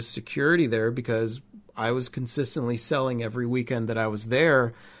though there was security there because I was consistently selling every weekend that I was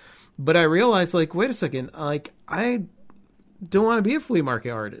there. But I realized, like, wait a second, like, I don't want to be a flea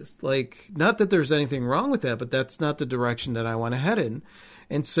market artist. Like, not that there's anything wrong with that, but that's not the direction that I want to head in.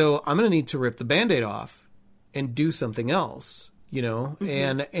 And so I'm going to need to rip the Band-Aid off and do something else,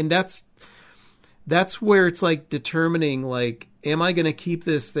 Mm-hmm. And that's where it's like determining, like, am I going to keep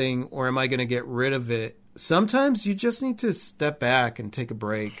this thing or am I going to get rid of it? Sometimes you just need to step back and take a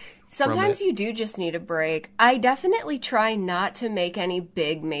break. Sometimes you do just need a break. I definitely try not to make any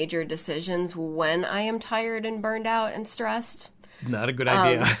big major decisions when I am tired and burned out and stressed. Not a good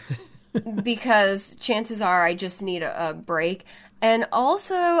idea. Because chances are I just need a break. And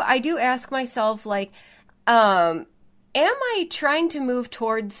also, I do ask myself, like, am I trying to move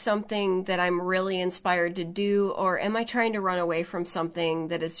towards something that I'm really inspired to do, or am I trying to run away from something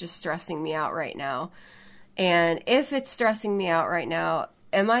that is just stressing me out right now? And if it's stressing me out right now,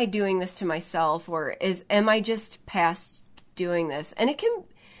 am I doing this to myself, or am I just past doing this? And it can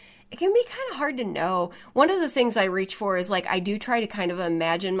be kind of hard to know. One of the things I reach for is, like, I do try to kind of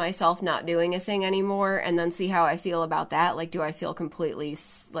imagine myself not doing a thing anymore and then see how I feel about that. Like, do I feel completely,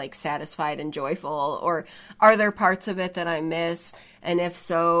 like, satisfied and joyful, or are there parts of it that I miss? And if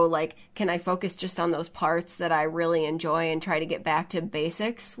so, like, can I focus just on those parts that I really enjoy and try to get back to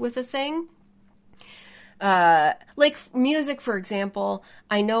basics with a thing? Like music, for example,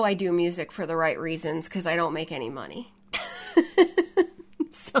 I know I do music for the right reasons because I don't make any money.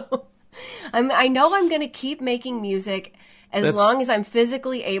 So I know I'm going to keep making music as long as I'm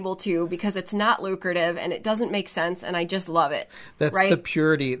physically able to, because it's not lucrative and it doesn't make sense and I just love it. That's right? the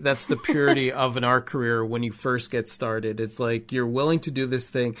purity. That's the purity of an art career when you first get started. It's like you're willing to do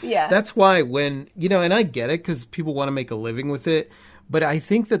this thing. Yeah. That's why when, and I get it because people want to make a living with it. But I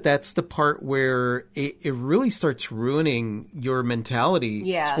think that that's the part where it really starts ruining your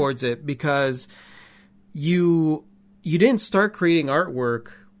mentality towards it, because you didn't start creating artwork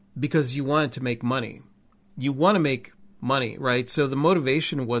because you wanted to make money. You want to make money, right? So the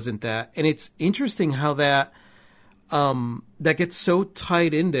motivation wasn't that. And it's interesting how that gets so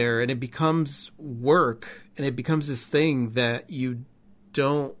tied in there, and it becomes work, and it becomes this thing that you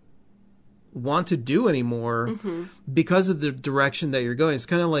don't want to do anymore because of the direction that you're going. It's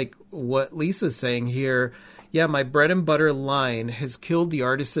kind of like what Lisa's saying here. Yeah, my bread and butter line has killed the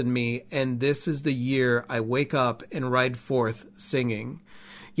artist in me, and this is the year I wake up and ride forth singing.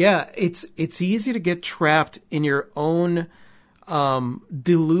 Yeah, it's easy to get trapped in your own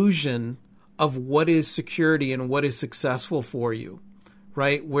delusion of what is security and what is successful for you,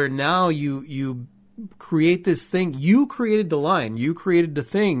 right? Where now you create this thing. You created the line. You created the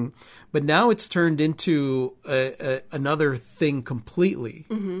thing. But now it's turned into another thing completely,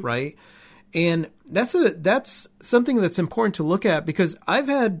 right? And that's something that's important to look at, because I've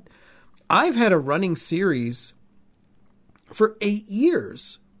had a running series for 8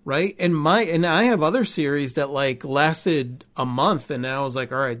 years, right? And I have other series that like lasted a month, and then I was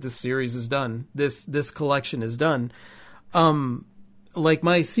like, all right, this series is done. This collection is done. Like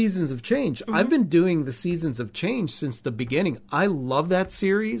my Seasons of Change. I've been doing the Seasons of Change since the beginning. I love that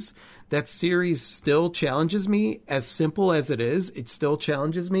series. That series still challenges me. As simple as it is, it still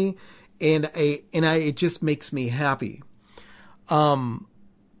challenges me, and it just makes me happy.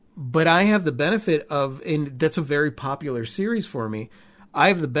 But I have the benefit of, and that's a very popular series for me, I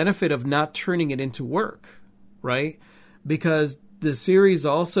have the benefit of not turning it into work, right? Because the series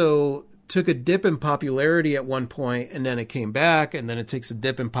also took a dip in popularity at one point, and then it came back, and then it takes a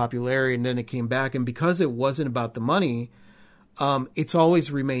dip in popularity, and then it came back. And because it wasn't about the money, it's always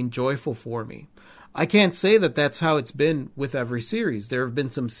remained joyful for me. I can't say that that's how it's been with every series. There have been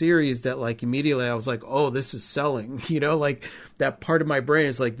some series that like immediately I was like, oh, this is selling, like that part of my brain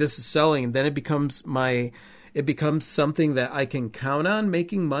is like, this is selling. And then it becomes something that I can count on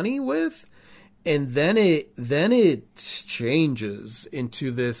making money with. And then it changes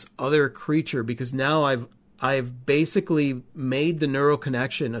into this other creature, because now I've basically made the neural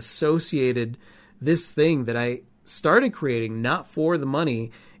connection, associated this thing that I started creating not for the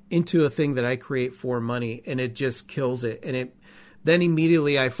money into a thing that I create for money, and it just kills it. And then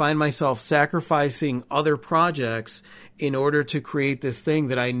immediately I find myself sacrificing other projects in order to create this thing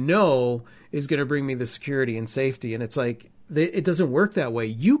that I know is going to bring me the security and safety. And it's like, it doesn't work that way.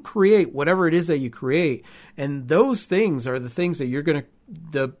 You create whatever it is that you create, and those things are the things that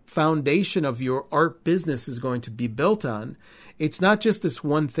the foundation of your art business is going to be built on. It's not just this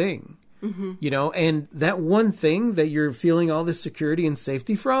one thing, and that one thing that you're feeling all this security and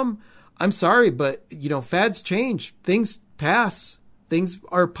safety from, I'm sorry, but, fads change. Things pass. Things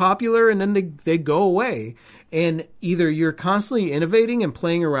are popular, and then they go away. And either you're constantly innovating and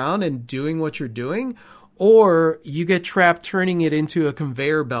playing around and doing what you're doing, or you get trapped turning it into a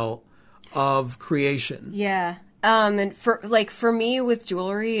conveyor belt of creation. Yeah. And for me with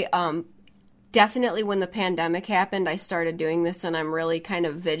jewelry, definitely when the pandemic happened, I started doing this, and I'm really kind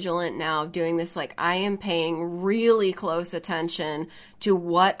of vigilant now of doing this. Like, I am paying really close attention to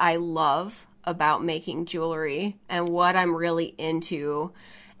what I love about making jewelry and what I'm really into.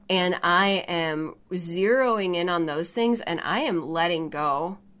 And I am zeroing in on those things, and I am letting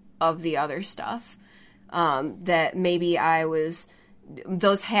go of the other stuff. That maybe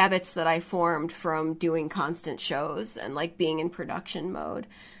those habits that I formed from doing constant shows and like being in production mode.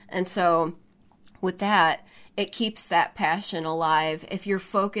 And so with that, it keeps that passion alive. If you're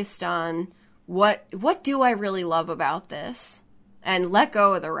focused on what do I really love about this, and let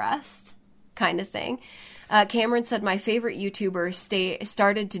go of the rest kind of thing. Cameron said, my favorite YouTuber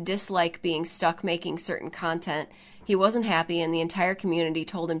started to dislike being stuck making certain content. He wasn't happy, and the entire community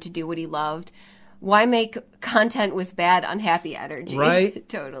told him to do what he loved. Why make content with bad, unhappy energy? Right.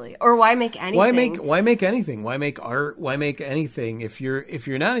 Totally. Or why make anything? Why make anything? Why make art? Why make anything? If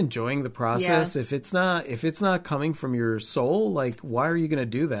you're not enjoying the process, if it's not coming from your soul, like, why are you going to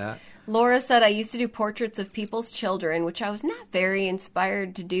do that? Laura said, I used to do portraits of people's children, which I was not very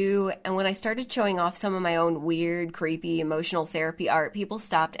inspired to do. And when I started showing off some of my own weird, creepy, emotional therapy art, people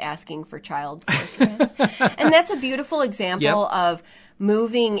stopped asking for child portraits. And that's a beautiful example of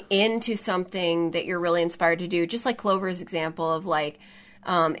moving into something that you're really inspired to do. Just like Clover's example of like,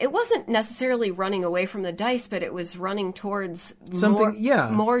 it wasn't necessarily running away from the dice, but it was running towards something,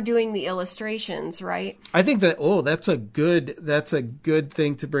 more doing the illustrations, right? I think that, that's a good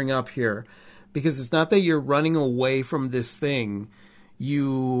thing to bring up here, because it's not that you're running away from this thing.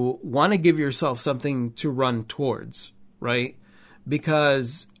 You want to give yourself something to run towards, right?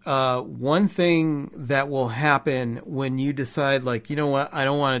 Because one thing that will happen when you decide, like, you know what, I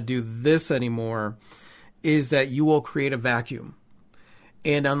don't want to do this anymore, is that you will create a vacuum.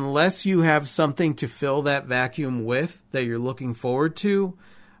 And unless you have something to fill that vacuum with that you're looking forward to,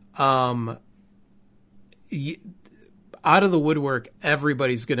 out of the woodwork,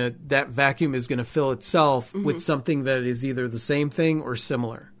 that vacuum is going to fill itself with something that is either the same thing or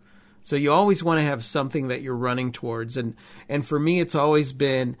similar. So you always want to have something that you're running towards. And for me, it's always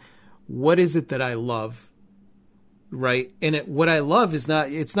been, what is it that I love? Right. And what I love it's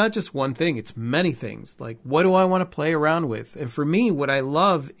not just one thing. It's many things. Like, what do I want to play around with? And for me, what I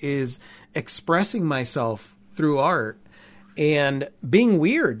love is expressing myself through art and being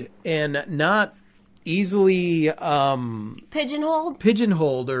weird and not easily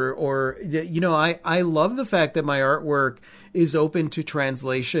pigeonholed or I love the fact that my artwork is open to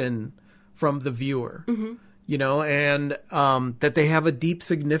translation from the viewer. And that they have a deep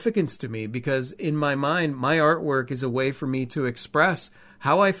significance to me, because in my mind, my artwork is a way for me to express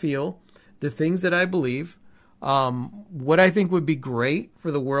how I feel, the things that I believe, what I think would be great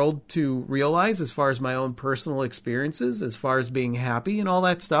for the world to realize as far as my own personal experiences, as far as being happy and all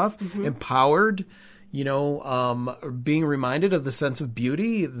that stuff, empowered, being reminded of the sense of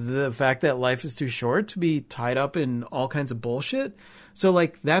beauty, the fact that life is too short to be tied up in all kinds of bullshit. So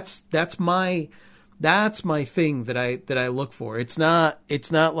like, that's my thing that I look for. It's not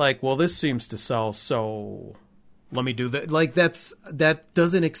like, well, this seems to sell, so let me do that. Like, that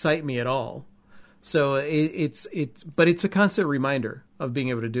doesn't excite me at all. So but it's a constant reminder of being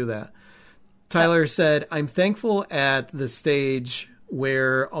able to do that. Tyler said, I'm thankful at the stage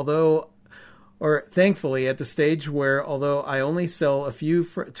where, although or thankfully at the stage where, although I only sell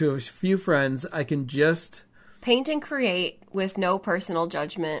to a few friends, I can just paint and create with no personal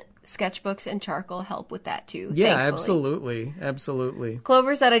judgment. Sketchbooks and charcoal help with that too. Yeah, thankfully. absolutely.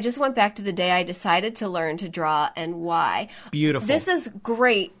 Clover said, I just went back to the day I decided to learn to draw and why. Beautiful. This is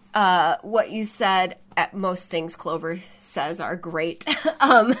great. What you said, at most things Clover says are great.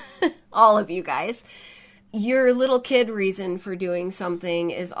 All of you guys. Your little kid reason for doing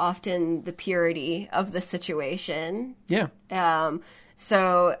something is often the purity of the situation. Yeah.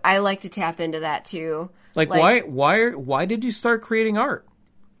 So I like to tap into that too. Like why did you start creating art?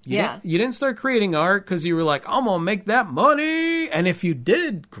 You didn't start creating art because you were like, I'm going to make that money. And if you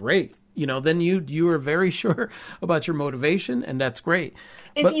did, great. Then you were very sure about your motivation, and that's great.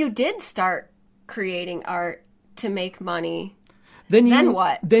 If you did start creating art to make money, then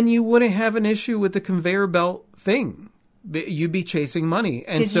what? Then you wouldn't have an issue with the conveyor belt thing. You'd be chasing money.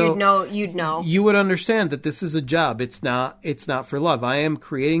 And so you'd know. You would understand that this is a job. It's not for love. I am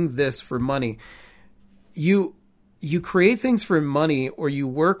creating this for money. You create things for money, or you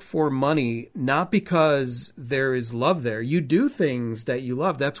work for money, not because there is love there. You do things that you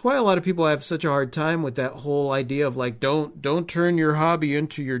love. That's why a lot of people have such a hard time with that whole idea of like, don't turn your hobby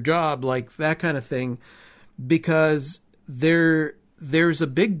into your job, like that kind of thing, because there's a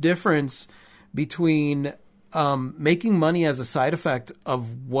big difference between making money as a side effect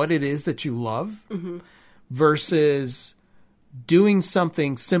of what it is that you love versus doing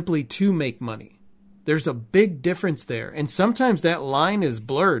something simply to make money. There's a big difference there. And sometimes that line is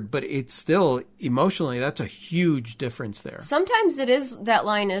blurred, but it's still emotionally, that's a huge difference there. Sometimes that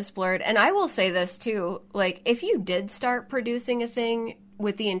line is blurred. And I will say this too, like if you did start producing a thing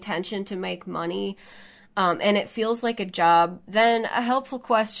with the intention to make money, and it feels like a job, then a helpful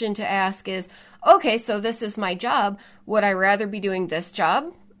question to ask is, okay, so this is my job. Would I rather be doing this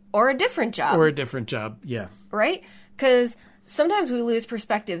job or a different job? Or a different job, yeah. Right? Because sometimes we lose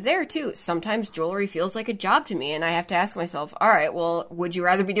perspective there, too. Sometimes jewelry feels like a job to me, and I have to ask myself, all right, well, would you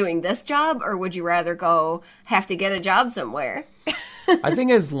rather be doing this job, or would you rather have to get a job somewhere? I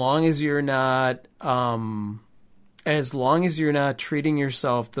think as long as you're not treating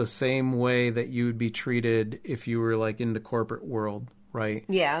yourself the same way that you would be treated if you were like in the corporate world, right?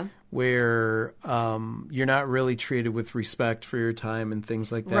 Yeah. Where you're not really treated with respect for your time and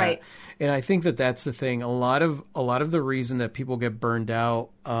things like that. Right. And I think that that's the thing. A lot of the reason that people get burned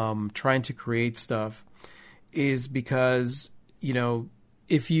out trying to create stuff is because,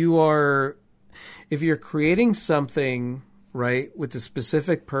 if you're creating something, right, with the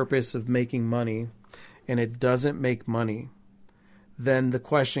specific purpose of making money and it doesn't make money, then the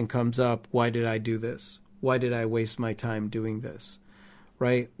question comes up, why did I do this? Why did I waste my time doing this?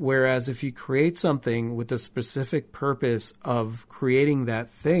 Right? Whereas if you create something with the specific purpose of creating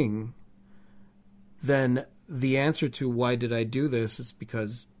that thing, then the answer to why did I do this is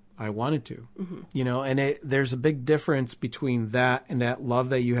because I wanted to. Mm-hmm. And there's a big difference between that and that love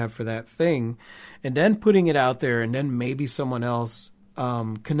that you have for that thing, and then putting it out there and then maybe someone else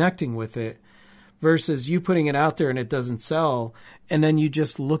connecting with it, versus you putting it out there and it doesn't sell, and then you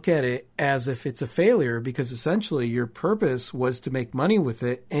just look at it as if it's a failure because essentially your purpose was to make money with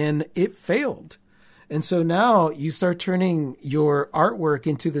it and it failed. And so now you start turning your artwork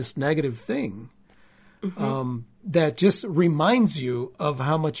into this negative thing that just reminds you of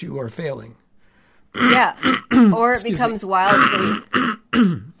how much you are failing. Yeah. Or it becomes wildly...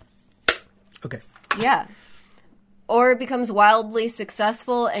 Okay. Yeah. Or it becomes wildly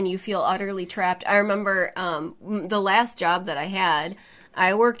successful and you feel utterly trapped. I remember the last job that I had,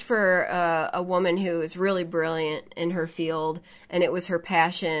 I worked for a woman who was really brilliant in her field, and it was her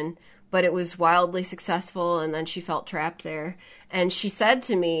passion, but it was wildly successful, and then she felt trapped there. And she said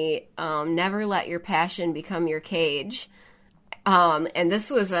to me, never let your passion become your cage. And this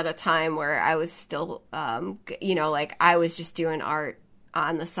was at a time where I was still, I was just doing art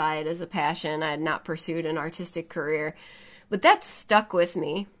on the side as a passion. I had not pursued an artistic career, but that stuck with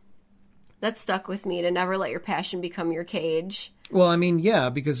me. To never let your passion become your cage. Well, I mean, yeah,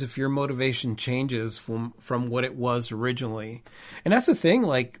 because if your motivation changes from what it was originally, and that's the thing,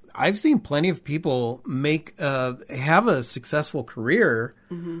 like I've seen plenty of people have a successful career,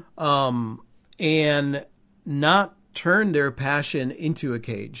 and not turn their passion into a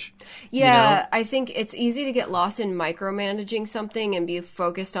cage. Yeah, I think it's easy to get lost in micromanaging something and be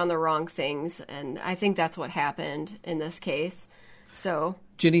focused on the wrong things. And I think that's what happened in this case. So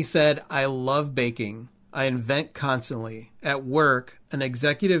Ginny said, I love baking. I invent constantly. At work, an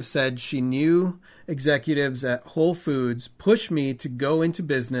executive said she knew executives at Whole Foods push me to go into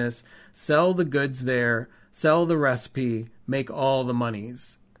business, sell the goods there, sell the recipe, make all the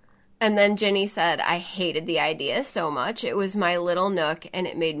monies. And then Jenny said, I hated the idea so much. It was my little nook, and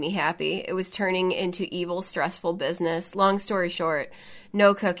it made me happy. It was turning into evil, stressful business. Long story short,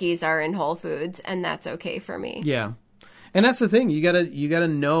 no cookies are in Whole Foods, and that's okay for me. Yeah. And that's the thing. You gotta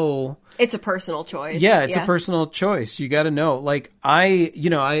know. It's a personal choice. Yeah, it's a personal choice. You gotta know. Like, I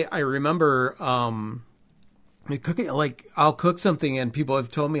remember, cooking, like, I'll cook something and people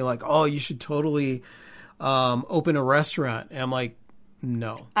have told me, like, oh, you should totally open a restaurant. And I'm like,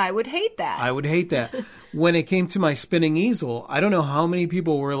 no. I would hate that. I would hate that. When it came to my spinning easel, I don't know how many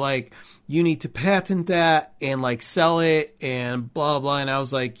people were like, you need to patent that and like sell it and blah, blah. And I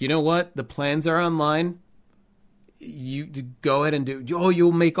was like, you know what? The plans are online. You go ahead and do, oh,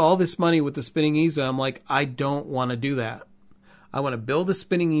 you'll make all this money with the spinning easel. I'm like, I don't want to do that. I want to build a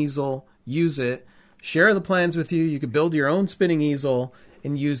spinning easel, use it, share the plans with you. You could build your own spinning easel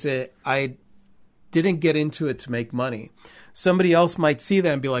and use it. I didn't get into it to make money. Somebody else might see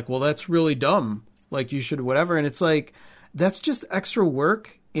that and be like, well, that's really dumb. Like, you should whatever. And it's like, that's just extra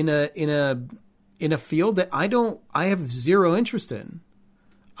work in a field that I have zero interest in.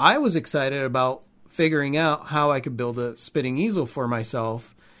 I was excited about figuring out how I could build a spinning easel for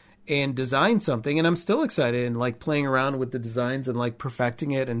myself and design something. And I'm still excited and like playing around with the designs and like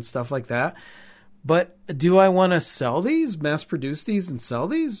perfecting it and stuff like that. But do I want to sell these, mass produce these and sell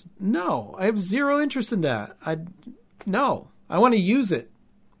these? No, I have zero interest in that. No, I want to use it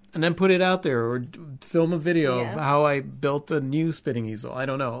and then put it out there or film a video of how I built a new spinning easel. I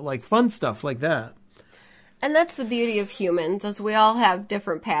don't know, like fun stuff like that. And that's the beauty of humans, as we all have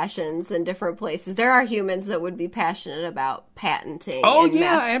different passions in different places. There are humans that would be passionate about patenting. Oh and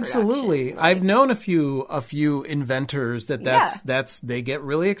yeah, mass absolutely. Like, I've known a few inventors that's they get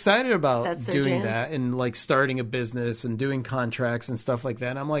really excited about doing that and like starting a business and doing contracts and stuff like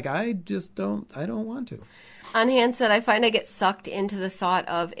that. And I'm like, I don't want to. Anhan said, I find I get sucked into the thought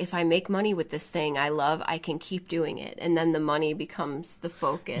of, if I make money with this thing I love, I can keep doing it. And then the money becomes the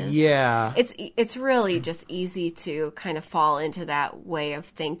focus. Yeah. It's really just easy to kind of fall into that way of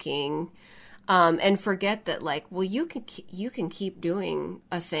thinking and forget that, like, well, you can keep doing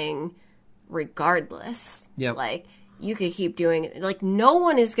a thing regardless. Yep. Like, you could keep doing it. Like, no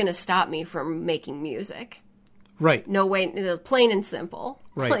one is going to stop me from making music. Right. No way. Plain and simple.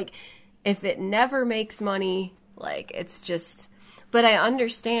 Right. Like, if it never makes money, like, it's just... But I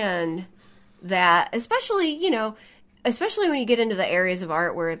understand that, especially when you get into the areas of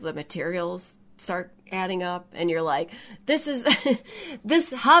art where the materials start adding up and you're like,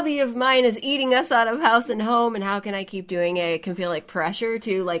 this hobby of mine is eating us out of house and home, and how can I keep doing it? It can feel like pressure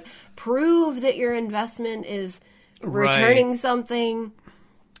to, like, prove that your investment is returning something.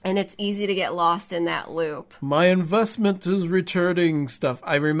 And it's easy to get lost in that loop. My investment is returning stuff.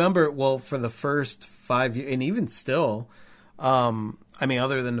 I remember, well, for the first 5 years, and even still, I mean,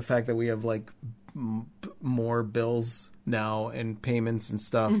 other than the fact that we have, like, more bills now and payments and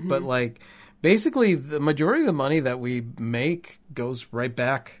stuff, but, like, basically the majority of the money that we make goes right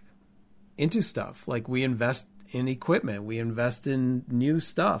back into stuff. Like, we invest in equipment. We invest in new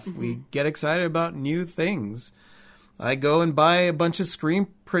stuff. We get excited about new things. I go and buy a bunch of screen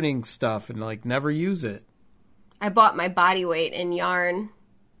printing stuff and, like, never use it. I bought my body weight in yarn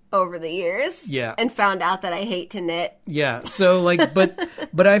over the years. Yeah. And found out that I hate to knit. Yeah. So, like,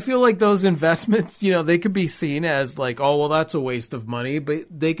 but I feel like those investments, they could be seen as like, oh, well, that's a waste of money. But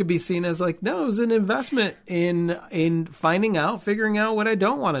they could be seen as like, no, it was an investment in figuring out what I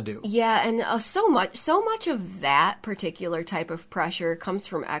don't want to do. Yeah. And so much of that particular type of pressure comes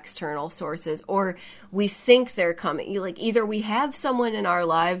from external sources, or we think they're coming. Like, either we have someone in our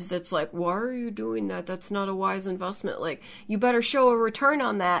lives that's like, why are you doing that? That's not a wise investment. Like, you better show a return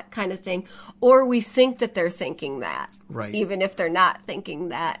on that kind of thing. Or we think that they're thinking that. Right. Even if they're not thinking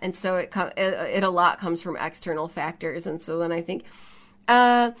that. And so it a lot comes from external factors. And so then I think,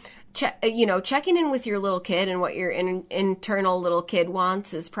 checking in with your little kid and what your internal little kid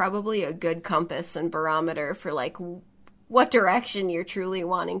wants is probably a good compass and barometer for, like, what direction you're truly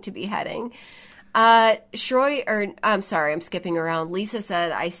wanting to be heading. I'm skipping around. Lisa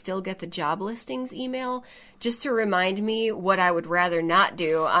said, I still get the job listings email just to remind me what I would rather not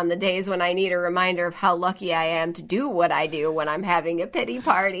do on the days when I need a reminder of how lucky I am to do what I do when I'm having a pity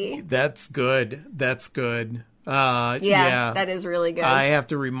party. That's good. Yeah, that is really good. I have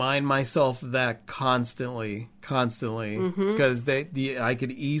to remind myself of that constantly, because I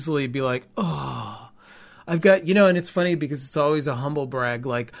could easily be like, oh, I've got, and it's funny because it's always a humble brag,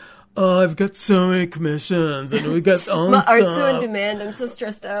 like, oh, I've got so many commissions, and we got all my art's so in demand. I'm so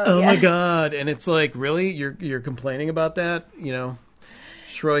stressed out. Oh my god! And it's like, really, you're complaining about that?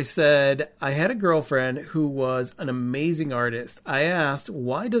 Troy said, I had a girlfriend who was an amazing artist. I asked,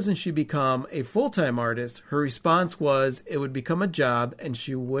 why doesn't she become a full-time artist? Her response was, it would become a job and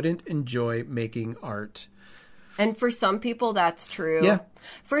she wouldn't enjoy making art. And for some people, that's true. Yeah.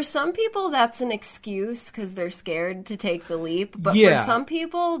 For some people, that's an excuse because they're scared to take the leap. But Yeah. for some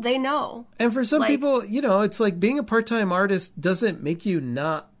people, they know. And for some people, you know, it's like being a part-time artist doesn't make you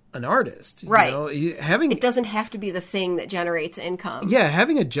not an artist. Right. You know? Having It doesn't have to be the thing that generates income. Yeah,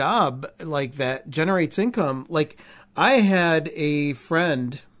 having a job like that generates income. Like I had a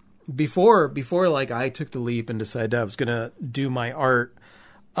friend before like I took the leap and decided I was going to do my art.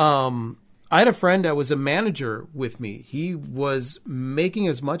 I had a friend that was a manager with me. He was making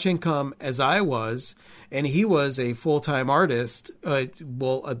as much income as I was, and he was a full-time artist.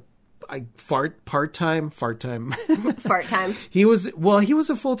 Part-time. Part time. He was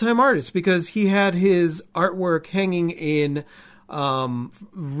a full-time artist because he had his artwork hanging in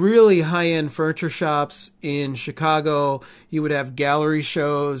really high-end furniture shops in Chicago. He would have gallery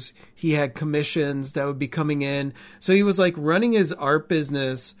shows. He had commissions that would be coming in. So he was like running his art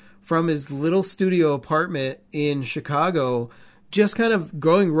business from his little studio apartment in Chicago, just kind of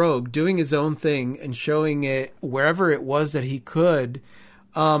going rogue, doing his own thing and showing it wherever it was that he could.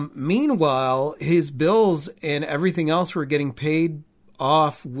 Meanwhile, his bills and everything else were getting paid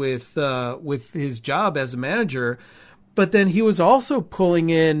off with his job as a manager. But then he was also pulling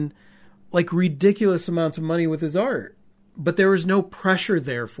in like ridiculous amounts of money with his art. But there was no pressure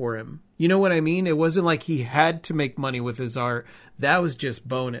there for him. You know what I mean? It wasn't like he had to make money with his art. That was just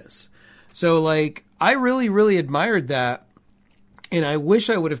bonus. So like, I really, really admired that. And I wish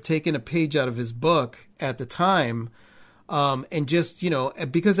I would have taken a page out of his book at the time. And just, you know,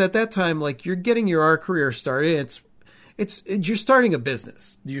 because at that time, like you're getting your art career started. You're starting a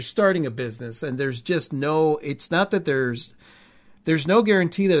business. You're starting a business and there's just it's not that there's no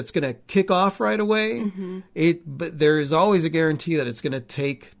guarantee that it's going to kick off right away. Mm-hmm. But there is always a guarantee that it's going to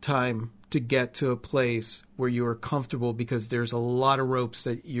take time to get to a place where you are comfortable because there's a lot of ropes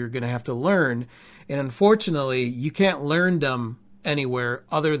that you're going to have to learn. And unfortunately, you can't learn them anywhere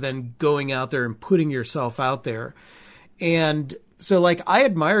other than going out there and putting yourself out there. And so like, I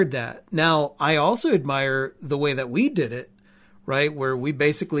admired that. Now, I also admire the way that we did it, right? Where we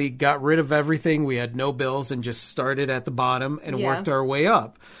basically got rid of everything. We had no bills and just started at the bottom and worked our way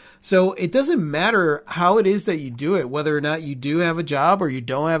up. So it doesn't matter how it is that you do it, whether or not you do have a job or you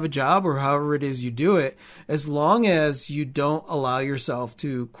don't have a job or however it is you do it, as long as you don't allow yourself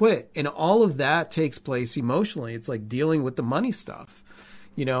to quit. And all of that takes place emotionally. It's like dealing with the money stuff,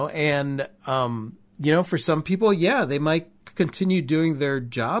 you know, and, you know, for some people, yeah, they might continue doing their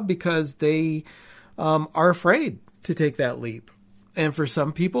job because they are afraid to take that leap. And for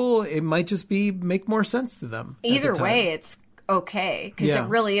some people, it might just make more sense to them. Either way, it's okay, because it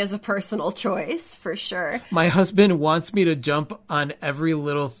really is a personal choice, for sure. My husband wants me to jump on every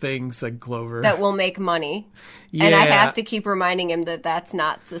little thing, said Clover. That will make money. Yeah. And I have to keep reminding him that that's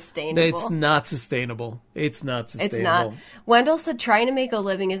not sustainable. It's not sustainable. It's not sustainable. It's not. Wendell said trying to make a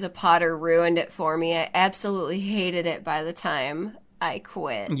living as a potter ruined it for me. I absolutely hated it by the time I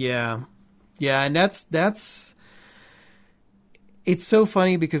quit. Yeah. Yeah, and that's it's so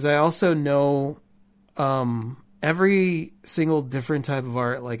funny because I also know every single different type of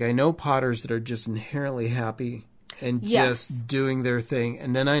art. Like I know potters that are just inherently happy and just doing their thing.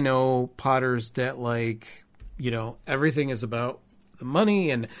 And then I know potters that like, you know, everything is about the money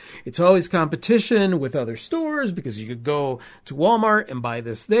and it's always competition with other stores because you could go to Walmart and buy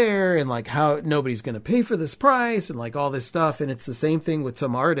this there and like how nobody's going to pay for this price and like all this stuff. And it's the same thing with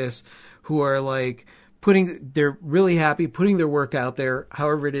some artists who are like, they're really happy putting their work out there,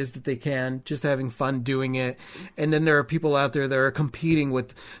 however it is that they can, just having fun doing it. And then there are people out there that are competing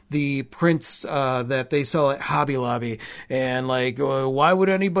with the prints that they sell at Hobby Lobby. And like, why would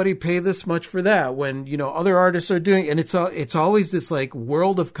anybody pay this much for that when, you know, other artists are doing, and it's always this like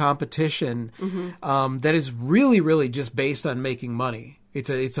world of competition that is really, really just based on making money. It's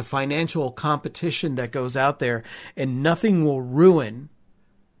a financial competition that goes out there, and nothing will ruin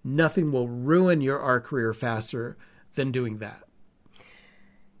your art career faster than doing that.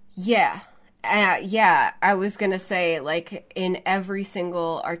 Yeah. I was going to say, like, in every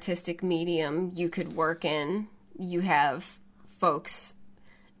single artistic medium you could work in, you have folks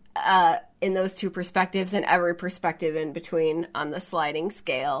in those two perspectives and every perspective in between on the sliding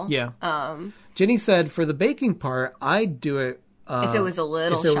scale. Yeah. Jenny said, for the baking part, I'd do it if it was a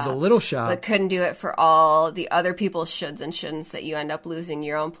little shop. But couldn't do it for all the other people's shoulds and shouldn'ts that you end up losing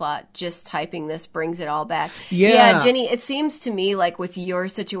your own plot. Just typing this brings it all back. Yeah, Jenny, it seems to me like with your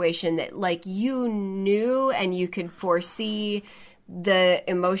situation that like you knew and you could foresee the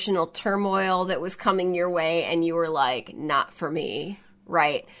emotional turmoil that was coming your way, and you were like, not for me,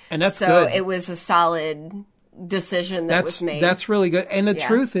 right? And that's so good. It was a solid decision that was made. That's really good. And the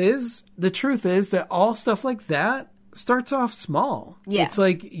truth is that all stuff like that starts off small. Yeah. It's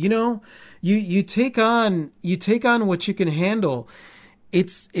like, you know, you take on what you can handle.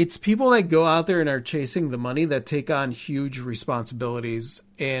 It's people that go out there and are chasing the money that take on huge responsibilities,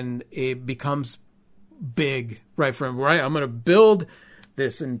 and it becomes big, right? I'm going to build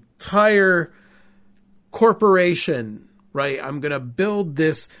this entire corporation, right? I'm going to build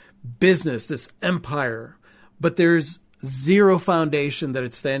this business, this empire, but there's zero foundation that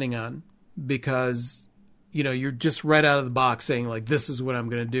it's standing on, because, you know, you're just right out of the box saying like, this is what I'm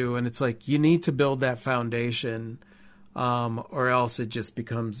going to do. And it's like, you need to build that foundation, or else it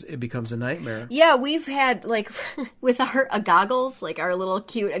becomes a nightmare. Yeah, we've had, like, with our goggles, like our little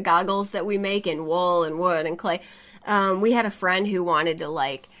cute goggles that we make in wool and wood and clay, we had a friend who wanted to,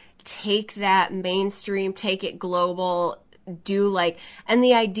 like, take that mainstream, take it global, do, like, and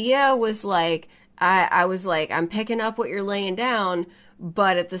the idea was, like, I was like, I'm picking up what you're laying down,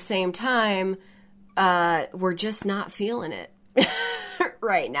 but at the same time, we're just not feeling it.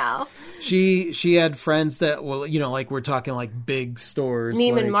 Right now. She had friends that, well, you know, like we're talking like big stores,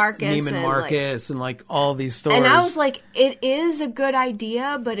 Neiman like Marcus, and like all these stores. And I was like, it is a good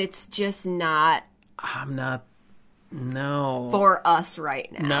idea, but it's just not. No. For us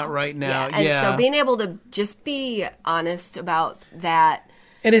right now. Not right now. And so being able to just be honest about that.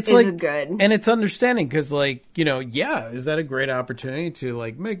 And it's like good. And it's understanding, because, like, you know, is that a great opportunity to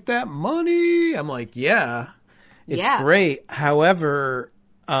like make that money? I'm like, it's great. However,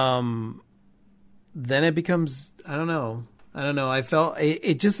 then it becomes, I don't know. I felt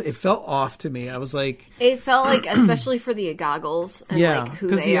it felt off to me. I was like, it felt like, especially for the goggles and like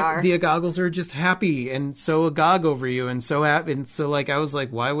who they are. The goggles are just happy and so agog over you and so happy. And so, like, I was like,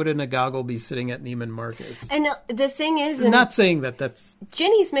 why wouldn't a goggle be sitting at Neiman Marcus? And the thing is, I'm not saying that's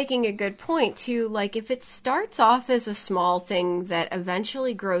Jenny's making a good point too. Like, if it starts off as a small thing that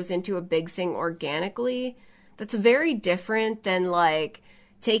eventually grows into a big thing organically, that's very different than like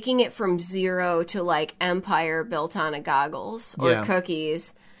taking it from zero to like empire built on a goggles or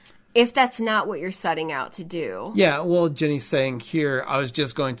cookies, if that's not what you're setting out to do. Yeah, well, Jenny's saying here, I was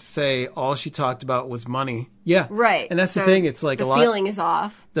just going to say, all she talked about was money. Yeah. Right. And that's the thing. It's like the feeling is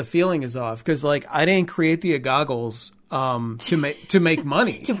off. The feeling is off. Because, like, I didn't create the goggles to make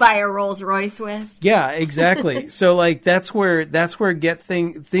money. To buy a Rolls Royce with. Yeah, exactly. So, like, that's where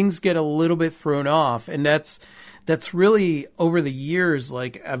things get a little bit thrown off. And that's really, over the years,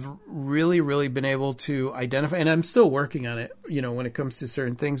 like, I've really, really been able to identify, and I'm still working on it, you know, when it comes to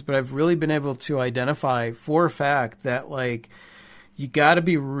certain things, but I've really been able to identify for a fact that, like, you got to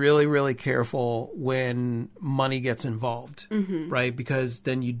be really, really careful when money gets involved, right? Because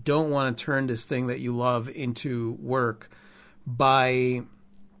then you don't want to turn this thing that you love into work by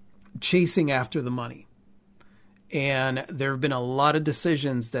chasing after the money. And there have been a lot of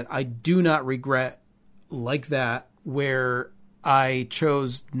decisions that I do not regret like that, where I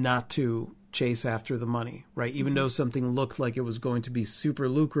chose not to chase after the money, right? Even though something looked like it was going to be super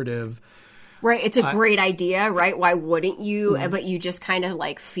lucrative. Right. It's a great idea, right? Why wouldn't you? But you just kind of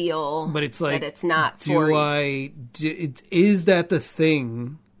like feel but it's like, that it's not for you. Is that the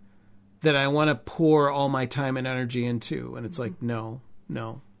thing that I want to pour all my time and energy into? And it's like, no,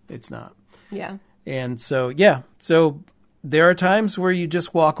 it's not. Yeah. And so, so there are times where you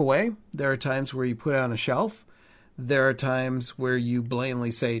just walk away. There are times where you put it on a shelf. There are times where you blatantly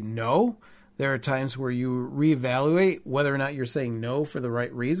say no. There are times where you reevaluate whether or not you're saying no for the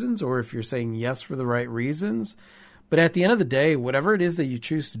right reasons, or if you're saying yes for the right reasons. But at the end of the day, whatever it is that you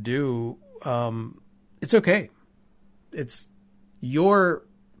choose to do, it's okay. It's your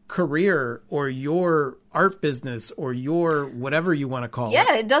career or your art business or your whatever you want to call it.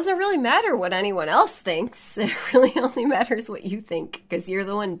 Yeah, it doesn't really matter what anyone else thinks. It really only matters what you think, because you're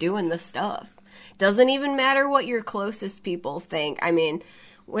the one doing the stuff. Doesn't even matter what your closest people think. I mean,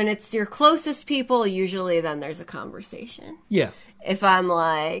 when it's your closest people, usually then there's a conversation. Yeah. If I'm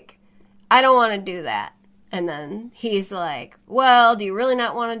like, I don't want to do that, and then he's like, well, do you really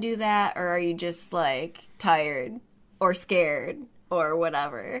not want to do that? Or are you just like tired or scared or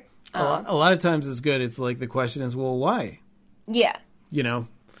whatever? A lot of times it's good. It's like the question is, well, why? Yeah. You know?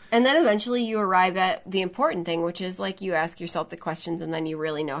 And then eventually you arrive at the important thing, which is like you ask yourself the questions and then you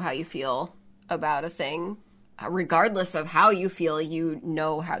really know how you feel about a thing. Regardless of how you feel, you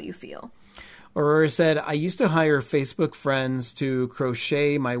know how you feel. Aurora said, I used to hire Facebook friends to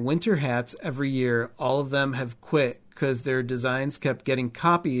crochet my winter hats every year. All of them have quit because their designs kept getting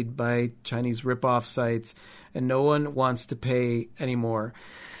copied by Chinese ripoff sites, and no one wants to pay anymore.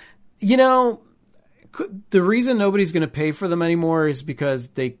 You know, the reason nobody's going to pay for them anymore is because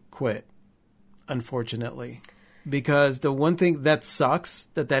they quit, unfortunately. Because the one thing that sucks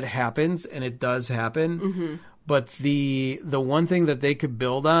that happens, and it does happen, but the one thing that they could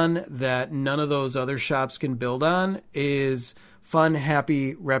build on that none of those other shops can build on is fun,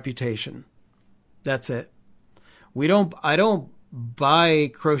 happy reputation. That's it. I don't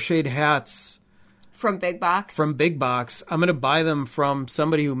buy crocheted hats from Big Box. I'm going to buy them from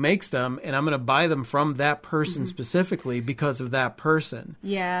somebody who makes them, and I'm going to buy them from that person specifically because of that person.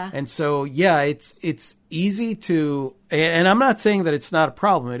 Yeah. And so, yeah, it's easy to, and I'm not saying that it's not a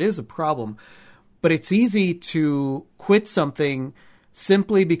problem. It is a problem, but it's easy to quit something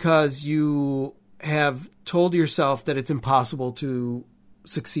simply because you have told yourself that it's impossible to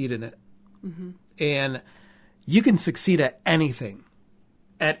succeed in it. And you can succeed at anything,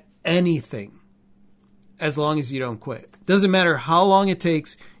 as long as you don't quit. Doesn't matter how long it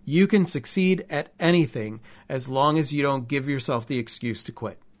takes, you can succeed at anything as long as you don't give yourself the excuse to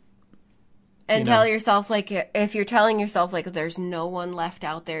quit. And tell yourself, like, if you're telling yourself, like, there's no one left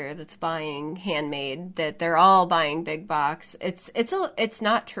out there that's buying handmade, that they're all buying Big Box, it's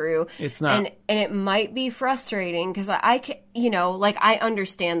not true. It's not. And it might be frustrating because I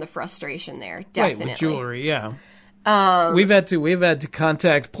understand the frustration there, definitely. Right, with jewelry, yeah. We've had to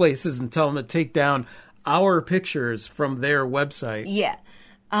contact places and tell them to take down our pictures from their website. Yeah.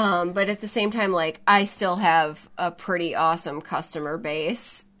 But at the same time, like, I still have a pretty awesome customer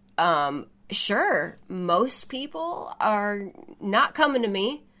base. Sure, most people are not coming to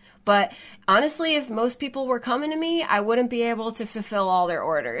me, but honestly, if most people were coming to me, I wouldn't be able to fulfill all their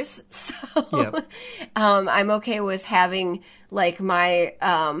orders. So I'm okay with having, like, my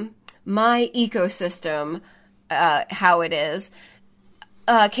ecosystem how it is.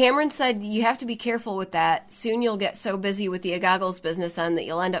 Cameron said you have to be careful with that. Soon you'll get so busy with the goggles business that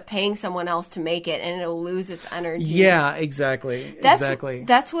you'll end up paying someone else to make it, and it'll lose its energy. Yeah, exactly.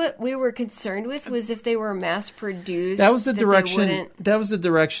 That's what we were concerned with, was if they were mass produced. That was the direction. That was the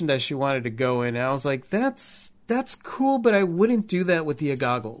direction that she wanted to go in. And I was like, that's cool, but I wouldn't do that with the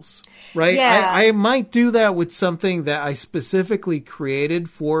goggles, right? Yeah. I might do that with something that I specifically created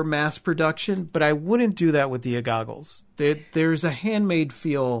for mass production, but I wouldn't do that with the goggles. There's a handmade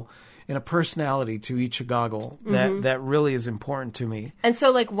feel and a personality to each goggle that really is important to me. And so,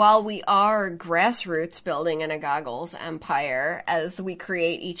 like, while we are grassroots building an goggles empire, as we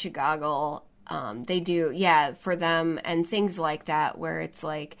create each goggle, they do, for them and things like that, where it's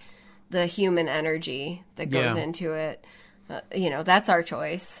like the human energy that goes into it. That's our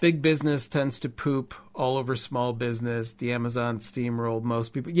choice. Big business tends to poop all over small business. The Amazon steamrolled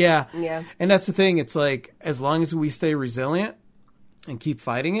most people. Yeah. And that's the thing. It's like, as long as we stay resilient and keep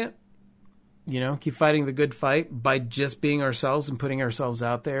fighting it, keep fighting the good fight by just being ourselves and putting ourselves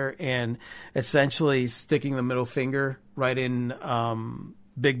out there and essentially sticking the middle finger right in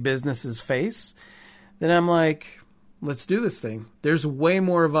big business's face, then I'm like, let's do this thing. There's way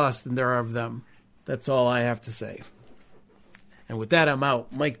more of us than there are of them. That's all I have to say. And with that, I'm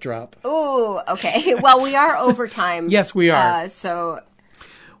out. Mic drop. Ooh, okay. Well, we are over time. Yes, we are. I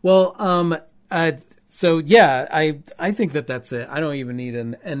think that's it. I don't even need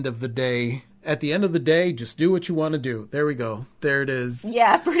an end of the day. At the end of the day, just do what you want to do. There we go. There it is.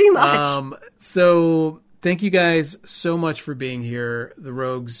 Yeah, pretty much. So thank you guys so much for being here. The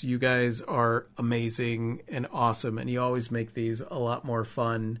Rogues, you guys are amazing and awesome, and you always make these a lot more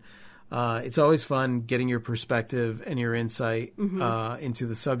fun. It's always fun getting your perspective and your insight into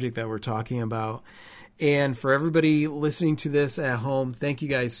the subject that we're talking about. And for everybody listening to this at home, thank you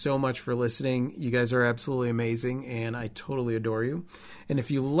guys so much for listening. You guys are absolutely amazing, and I totally adore you. And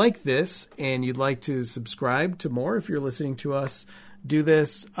if you like this and you'd like to subscribe to more, if you're listening to us do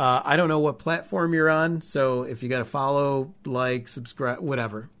this, I don't know what platform you're on, so if you got to follow, like, subscribe,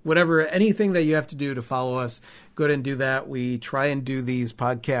 whatever, anything that you have to do to follow us, go ahead and do that. We try and do these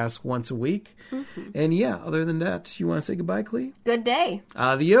podcasts once a week. And other than that, you want to say goodbye, Clee? Good day.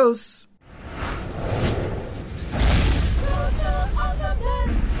 Adios.